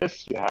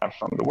this. You have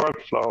from the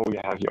workflow, you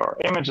have your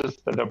images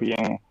that are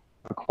being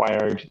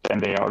acquired, then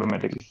they are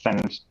automatically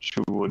sent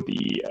to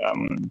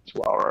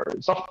our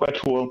software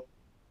tool,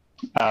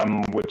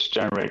 which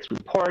generates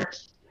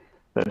reports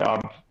that are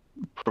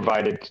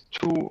provided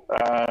to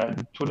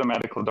the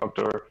medical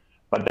doctor.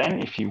 But then,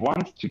 if he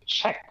wants to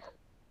check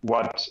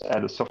what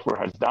the software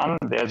has done,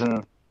 there's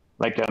an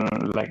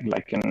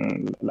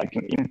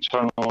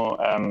internal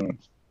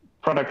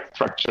product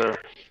structure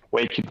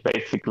where you could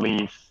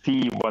basically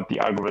see what the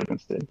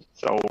algorithms did.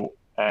 So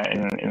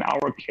in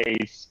our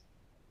case,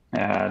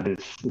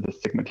 this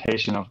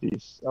segmentation of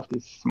these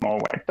small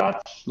white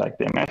dots, like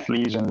the MS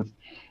lesions,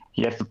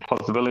 he has the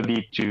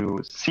possibility to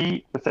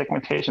see the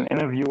segmentation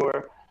in a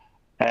viewer,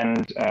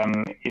 and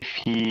if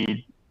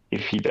he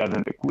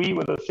doesn't agree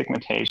with the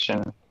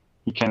segmentation,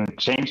 he can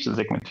change the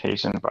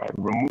segmentation by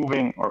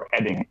removing or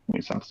adding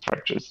new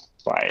substructures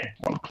by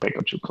one click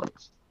or two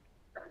clicks.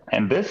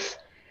 And this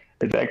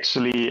is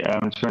actually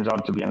turns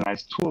out to be a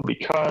nice tool,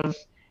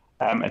 because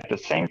at the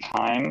same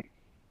time,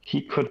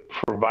 he could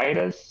provide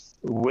us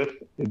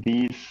with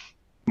these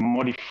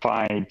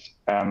modified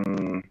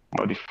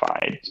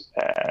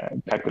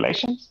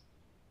calculations,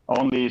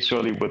 only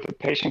surely with the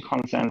patient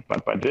consent.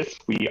 But by this,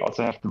 we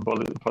also have the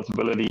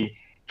possibility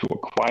to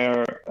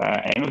acquire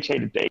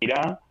annotated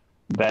data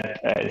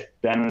that is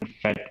then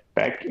fed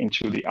back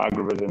into the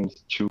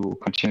algorithms to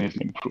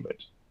continuously improve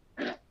it.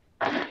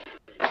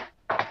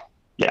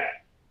 Yeah,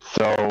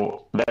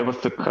 so that was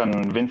the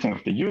convincing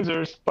of the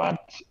users,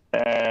 but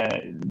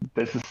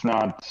this is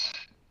not,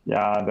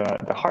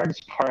 the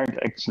hardest part,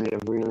 actually a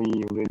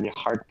really, really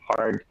hard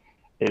part,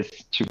 is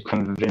to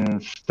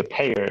convince the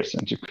payers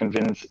and to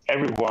convince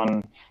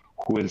everyone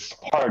who is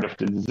part of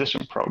the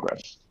decision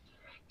progress.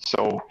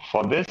 So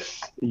for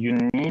this, you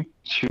need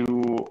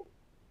to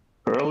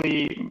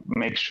early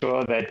make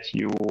sure that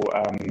you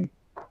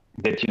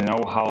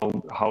know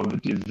how the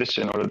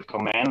decision or the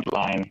command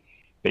line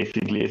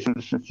basically is in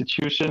this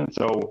institution.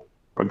 So,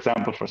 for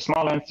example, for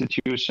smaller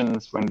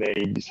institutions, when they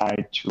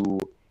decide to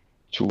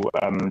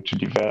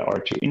develop or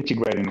to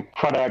integrate a new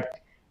product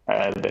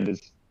that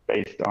is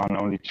based on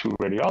only 2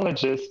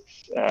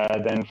 radiologists,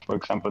 then, for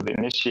example, the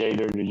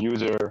initiator, the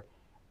user,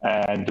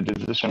 the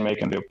decision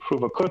maker, and the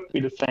approver could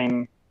be the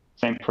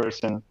same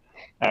person.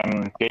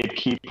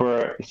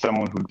 Gatekeeper is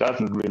someone who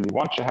doesn't really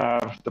want to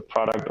have the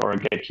product, or a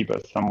gatekeeper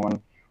is someone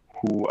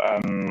who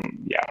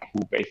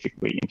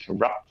basically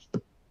interrupts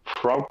the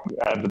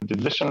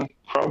decision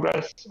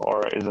progress,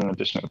 or is an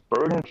additional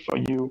burden for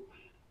you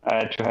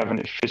to have an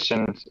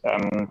efficient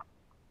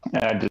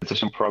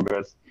decision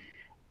progress.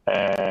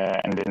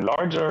 And in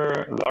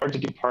larger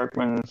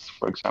departments,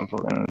 for example,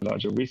 in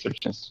larger research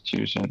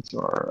institutions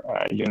or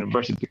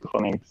university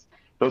clinics,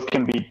 those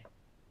can be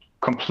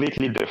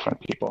completely different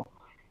people.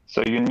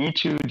 So you need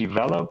to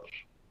develop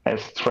a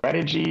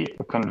strategy,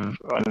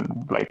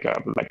 like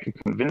a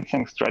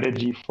convincing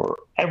strategy for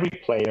every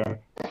player,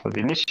 for the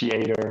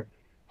initiator,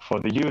 for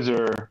the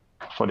user,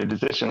 for the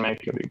decision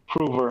maker, the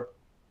approver,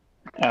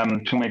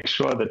 to make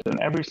sure that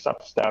in every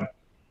sub-step,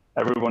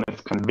 everyone is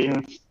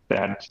convinced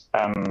that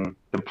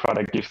the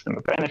product gives them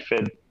a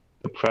benefit,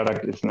 the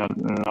product is not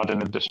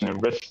an additional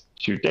risk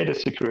to data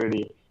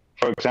security.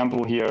 For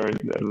example, here,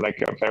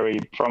 like a very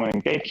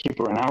prominent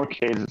gatekeeper in our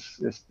case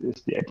is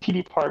the IT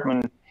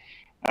department.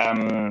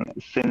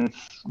 Since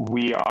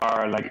we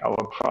are, like,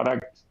 our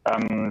product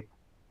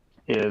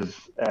is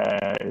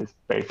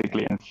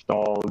basically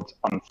installed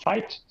on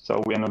site,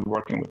 so we are not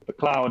working with the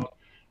cloud.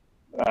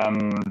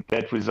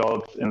 That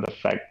results in the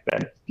fact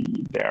that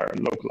their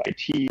local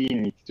IT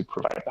needs to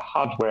provide the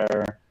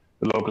hardware,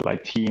 the local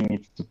IT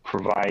needs to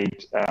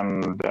provide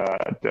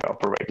the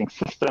operating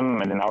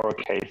system, and in our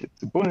case,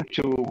 it's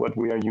Ubuntu, what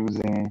we are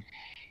using.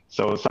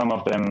 So some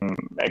of them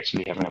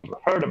actually have never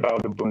heard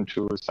about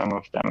Ubuntu, some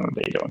of them,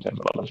 they don't have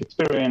a lot of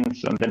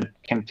experience, and that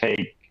can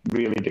take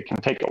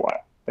a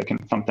while. They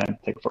can sometimes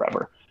take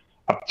forever,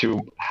 up to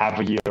half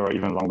a year or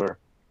even longer,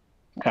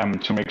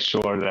 to make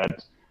sure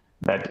that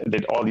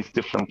all these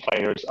different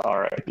players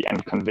are at the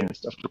end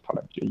convinced of the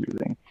product you're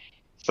using.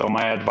 So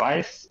my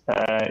advice,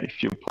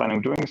 if you're planning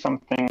on doing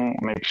something,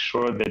 make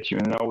sure that you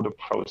know the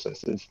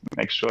processes.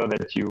 Make sure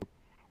that you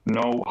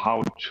know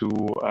how to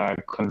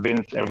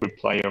convince every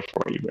player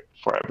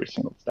for every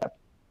single step.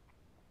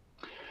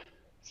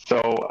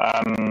 So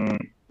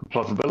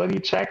plausibility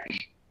check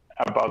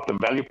about the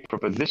value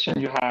proposition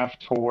you have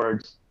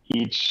towards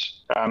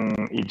each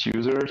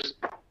users.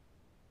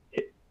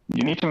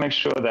 You need to make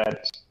sure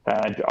that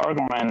the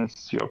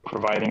arguments you're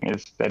providing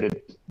is that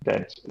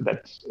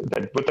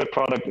with the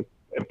product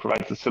it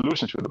provides a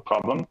solution to the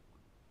problem.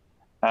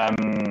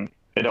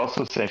 It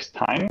also saves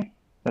time.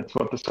 That's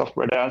what the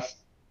software does.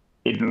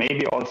 It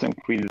maybe also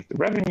increases the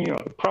revenue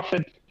or the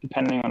profit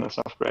depending on the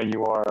software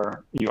you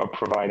are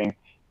providing.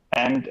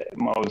 And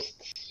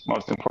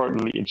most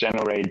importantly, it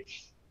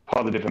generates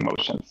positive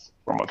emotions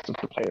for most of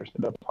the players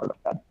that are part of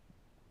that.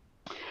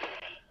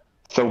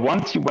 So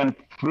once you went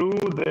through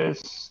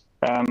this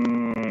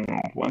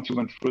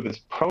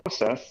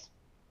process,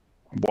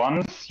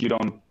 once you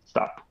don't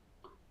stop.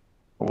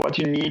 What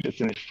you need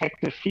is an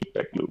effective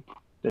feedback loop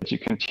that you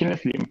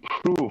continuously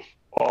improve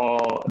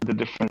all the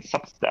different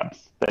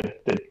sub-steps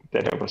that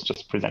I was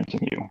just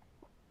presenting you.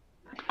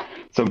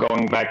 So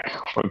going back,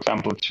 for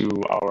example, to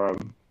our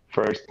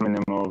first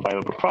minimal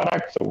viable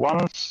product. So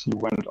once you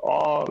went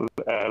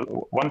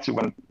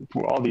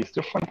through all these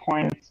different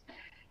points,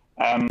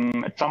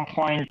 at some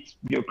point,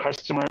 your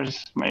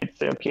customers might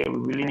say, okay, we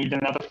really need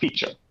another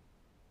feature.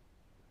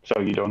 So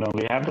you don't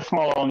only have the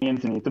small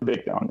onions, you need the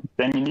big onions.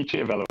 Then you need to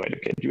evaluate,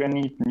 okay, do I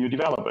need new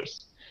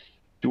developers?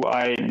 Do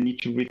I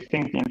need to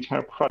rethink the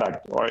entire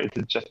product, or is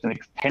it just an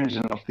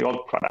extension of the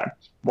old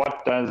product?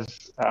 What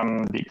does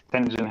the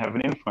extension have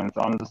an influence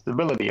on the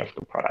stability of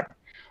the product?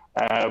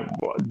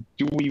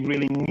 Do we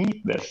really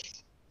need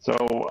this? So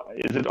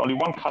is it only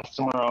one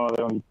customer, or are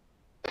there only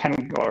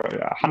 10 or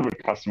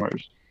 100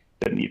 customers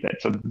that need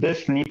that? So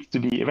this needs to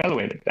be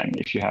evaluated then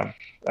if you have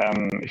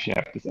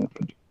this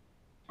input.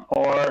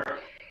 Or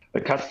the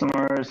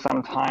customer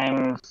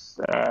sometimes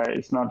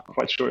is not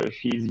quite sure if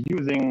he's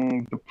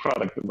using the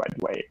product the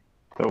right way.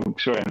 So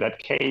sure, in that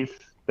case,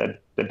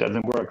 that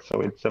doesn't work.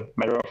 So it's a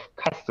matter of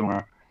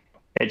customer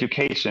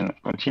education,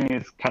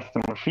 continuous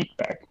customer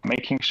feedback,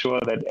 making sure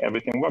that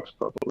everything works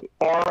properly.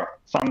 Or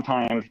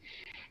sometimes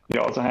you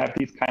also have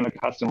these kind of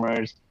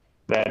customers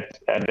that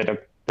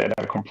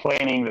are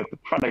complaining that the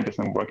product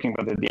isn't working,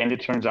 but at the end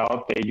it turns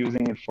out they're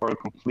using it for a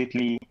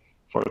completely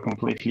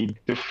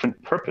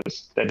different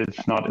purpose that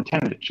it's not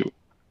intended to.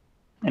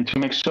 And to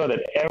make sure that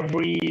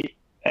every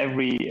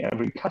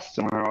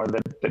customer, or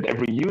that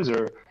every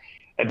user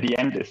at the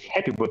end is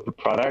happy with the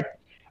product,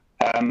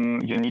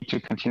 you need to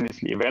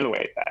continuously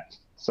evaluate that.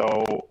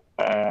 So,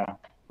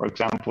 for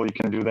example, you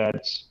can do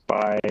that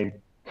by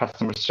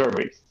customer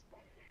surveys.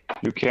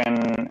 You can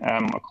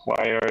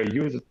acquire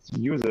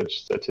usage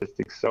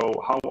statistics. So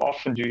how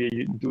often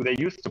do they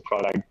use the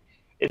product?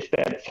 Is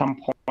there at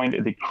some point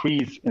a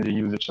decrease in the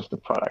usage of the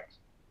product?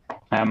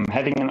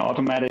 Having an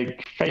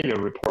automatic failure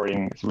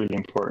reporting is really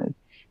important,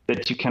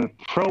 that you can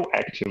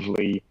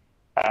proactively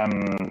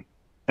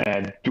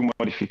do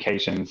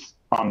modifications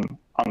on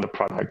the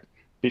product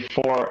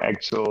before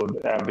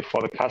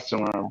before the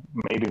customer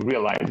maybe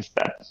realizes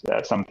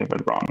that something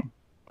went wrong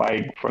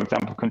by, for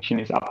example,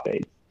 continuous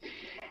updates.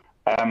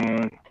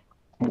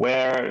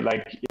 Where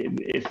like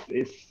is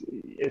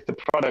the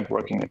product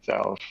working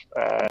itself?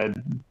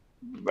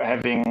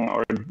 Having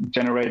or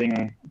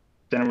generating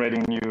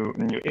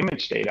new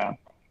image data,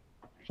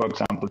 for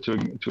example, to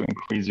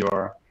increase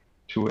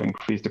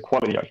the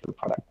quality of the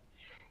product.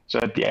 So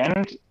at the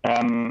end,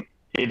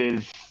 it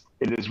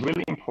is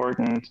really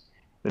important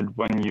that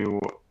when you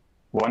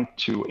want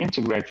to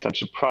integrate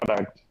such a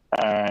product,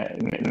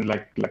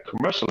 like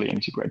commercially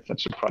integrate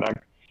such a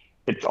product,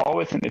 it's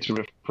always an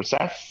iterative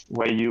process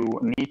where you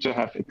need to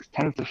have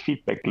extensive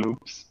feedback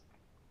loops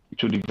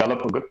to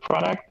develop a good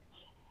product.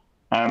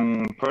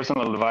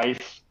 Personal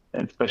advice,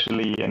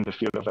 especially in the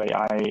field of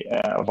AI,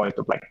 avoid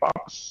the black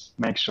box.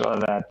 Make sure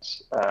that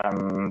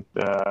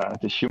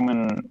the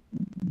human,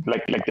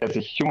 like there's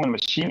a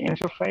human-machine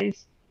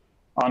interface.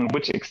 On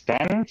which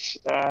extent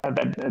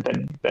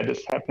that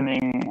is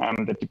happening,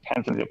 that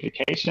depends on the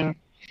application.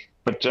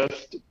 But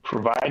just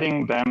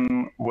providing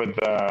them with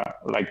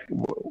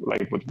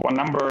with one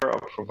number, or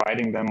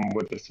providing them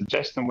with a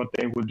suggestion what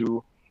they will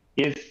do,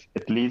 is,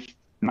 at least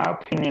in my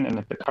opinion, and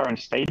at the current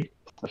state,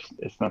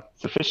 is not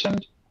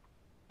sufficient.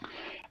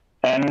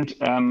 And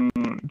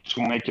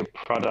to make a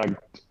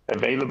product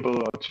available,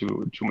 or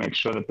to make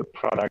sure that the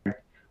product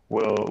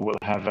will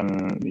have a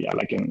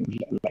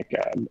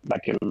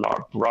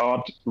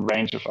broad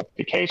range of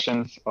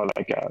applications, or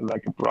like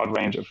a broad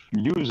range of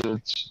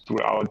usage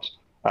throughout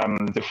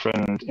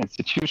different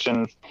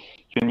institutions,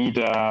 you need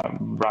a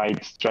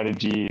right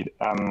strategy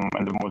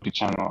and a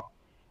multi-channel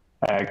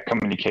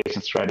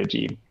communication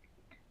strategy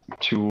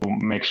to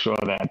make sure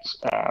that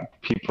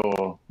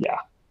people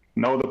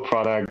know the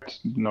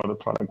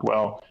product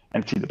well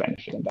and see the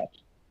benefit in that.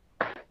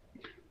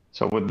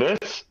 So with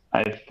this,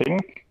 I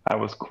think I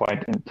was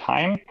quite in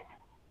time.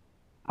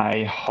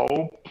 I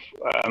hope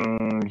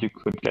you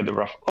could get a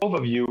rough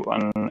overview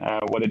on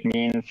what it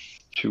means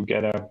to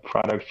get a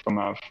product from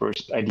a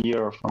first idea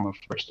or from a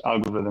first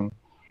algorithm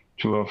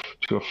to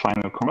a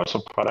final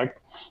commercial product,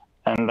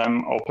 and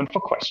I'm open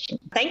for questions.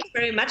 Thank you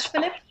very much,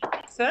 Philipp.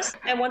 First,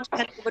 I want to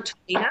hand over to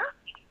Lena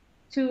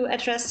to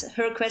address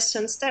her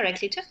questions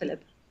directly to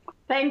Philipp.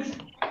 Thanks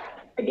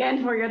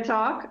again for your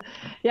talk.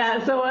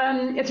 Yeah, so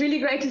it's really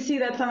great to see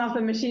that some of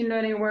the machine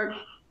learning work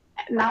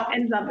now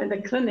ends up in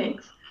the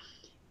clinics.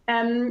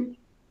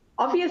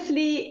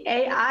 Obviously,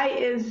 AI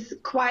is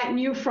quite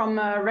new from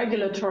a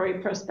regulatory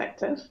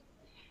perspective.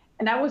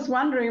 And I was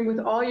wondering, with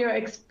all your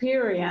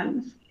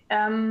experience,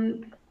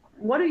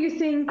 what do you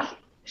think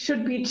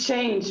should be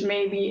changed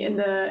maybe in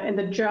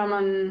the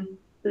German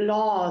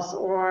laws,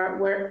 or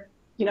where,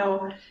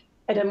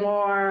 at a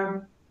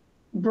more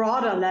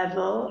broader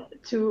level,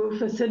 to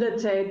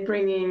facilitate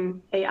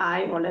bringing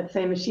AI, or let's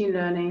say machine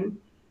learning,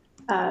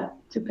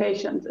 to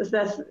patients? Is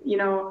this,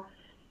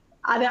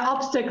 are there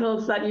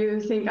obstacles that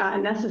you think are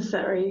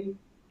necessary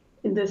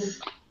in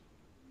this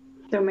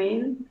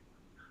domain?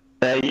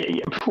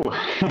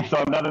 So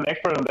I'm not an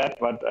expert on that,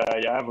 but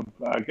I have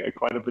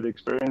quite a bit of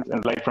experience.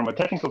 And like from a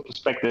technical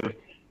perspective,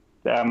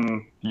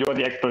 you're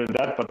the expert in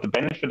that. But the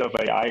benefit of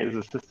AI is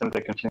a system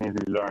that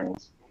continuously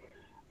learns.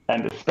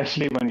 And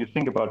especially when you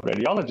think about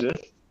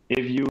radiologists,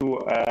 if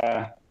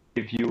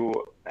you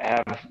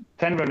have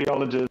 10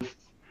 radiologists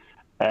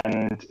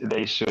and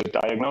they should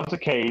diagnose a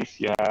case,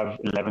 you have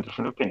 11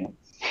 different opinions.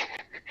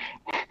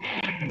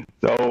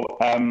 So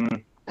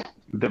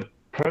the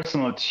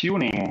personal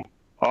tuning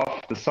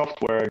of the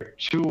software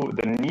to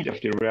the need of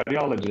the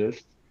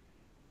radiologist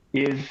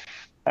is,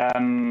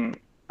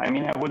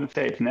 I wouldn't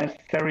say it's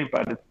necessary,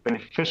 but it's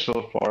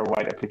beneficial for a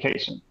wide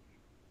application.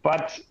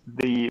 But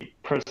the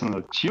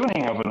personal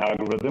tuning of an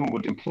algorithm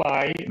would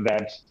imply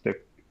that the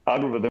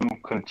algorithm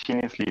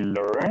continuously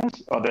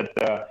learns, or that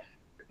the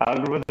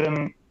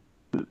algorithm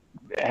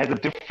has a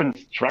different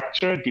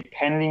structure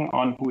depending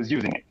on who is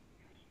using it.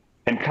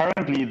 And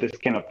currently, this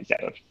cannot be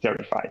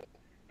certified,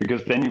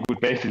 because then you would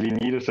basically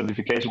need a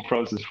certification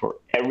process for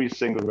every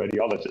single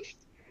radiologist.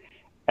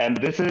 And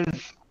this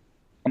is,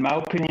 in my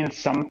opinion,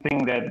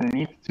 something that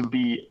needs to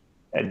be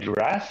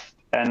addressed,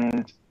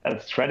 and a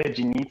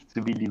strategy needs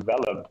to be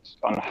developed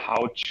on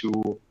how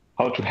to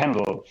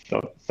handle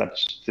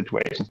such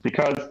situations.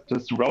 Because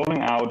just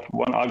rolling out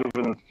one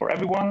algorithm for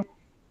everyone,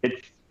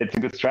 it's a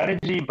good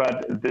strategy,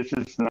 but this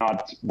is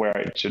not where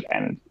it should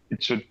end.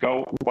 It should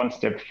go one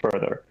step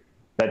further.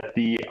 That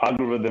the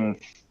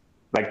algorithms,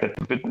 that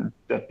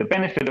the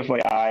benefit of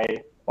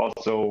AI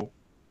also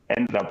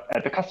ends up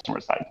at the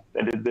customer side.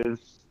 That it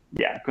is,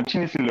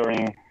 continuously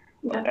learning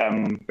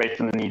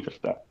based on the needs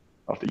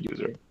of the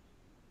user.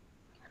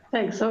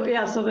 Thanks. So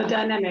yeah, so the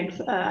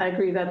dynamics, I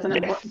agree, that's an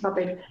important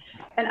topic.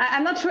 And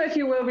I'm not sure if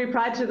you will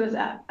reply to this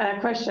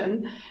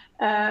question,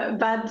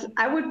 but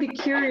I would be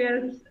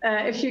curious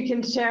if you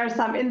can share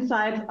some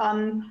insights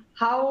on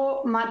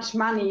how much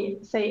money,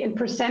 say in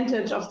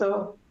percentage of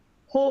the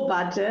whole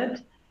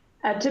budget,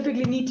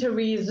 typically need to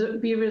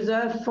be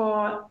reserved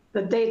for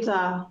the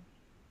data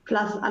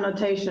plus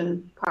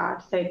annotation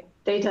part, say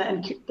data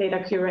and data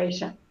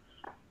curation.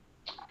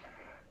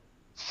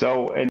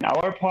 So in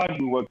our part,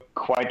 we were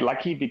quite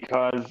lucky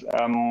because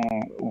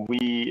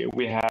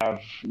we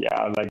have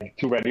like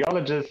 2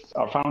 radiologists,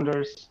 our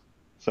founders.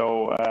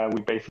 So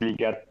we basically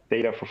get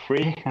data for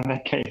free in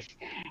that case.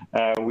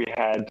 We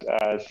had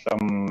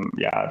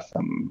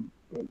some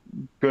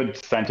good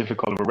scientific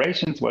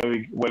collaborations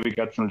where we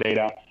got some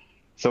data.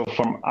 So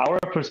from our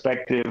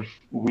perspective,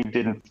 we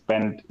didn't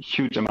spend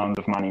huge amounts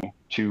of money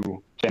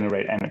to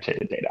generate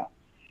annotated data.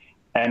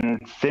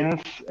 And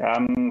since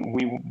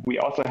we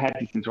also had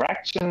this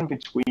interaction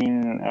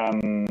between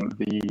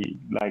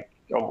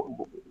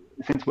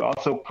since we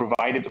also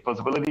provided the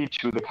possibility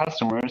to the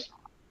customers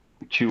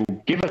to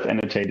give us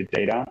annotated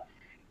data,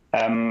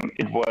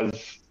 it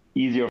was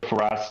easier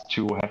for us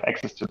to have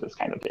access to this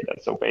kind of data.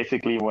 So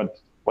basically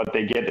what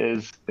they get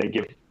is they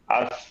give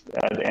us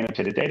the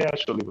annotated data,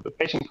 surely with the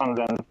patient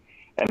consent,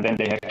 and then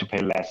they have to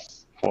pay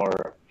less for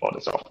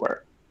the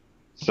software.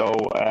 So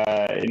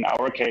in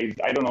our case,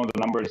 I don't know the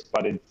numbers,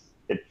 but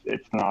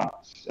it's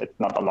not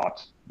a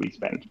lot we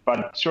spend.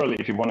 But surely,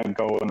 if you want to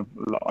go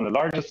on a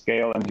larger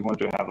scale and you want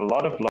to have a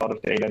lot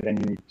of data, then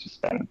you need to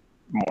spend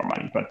more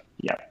money. But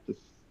yeah,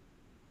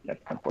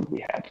 that's not what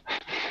we had.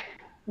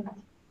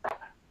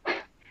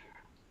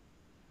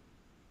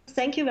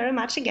 Thank you very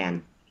much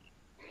again.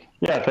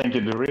 Yeah, thank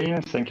you,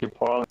 Doreen. Thank you,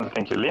 Paul, and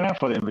thank you, Lena,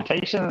 for the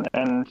invitation.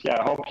 And yeah,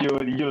 I hope you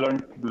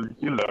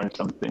learned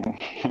something.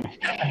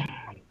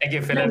 Thank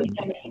you, Philipp.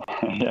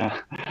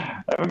 Yeah.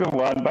 Have a good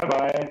one.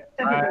 Bye-bye.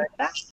 Bye.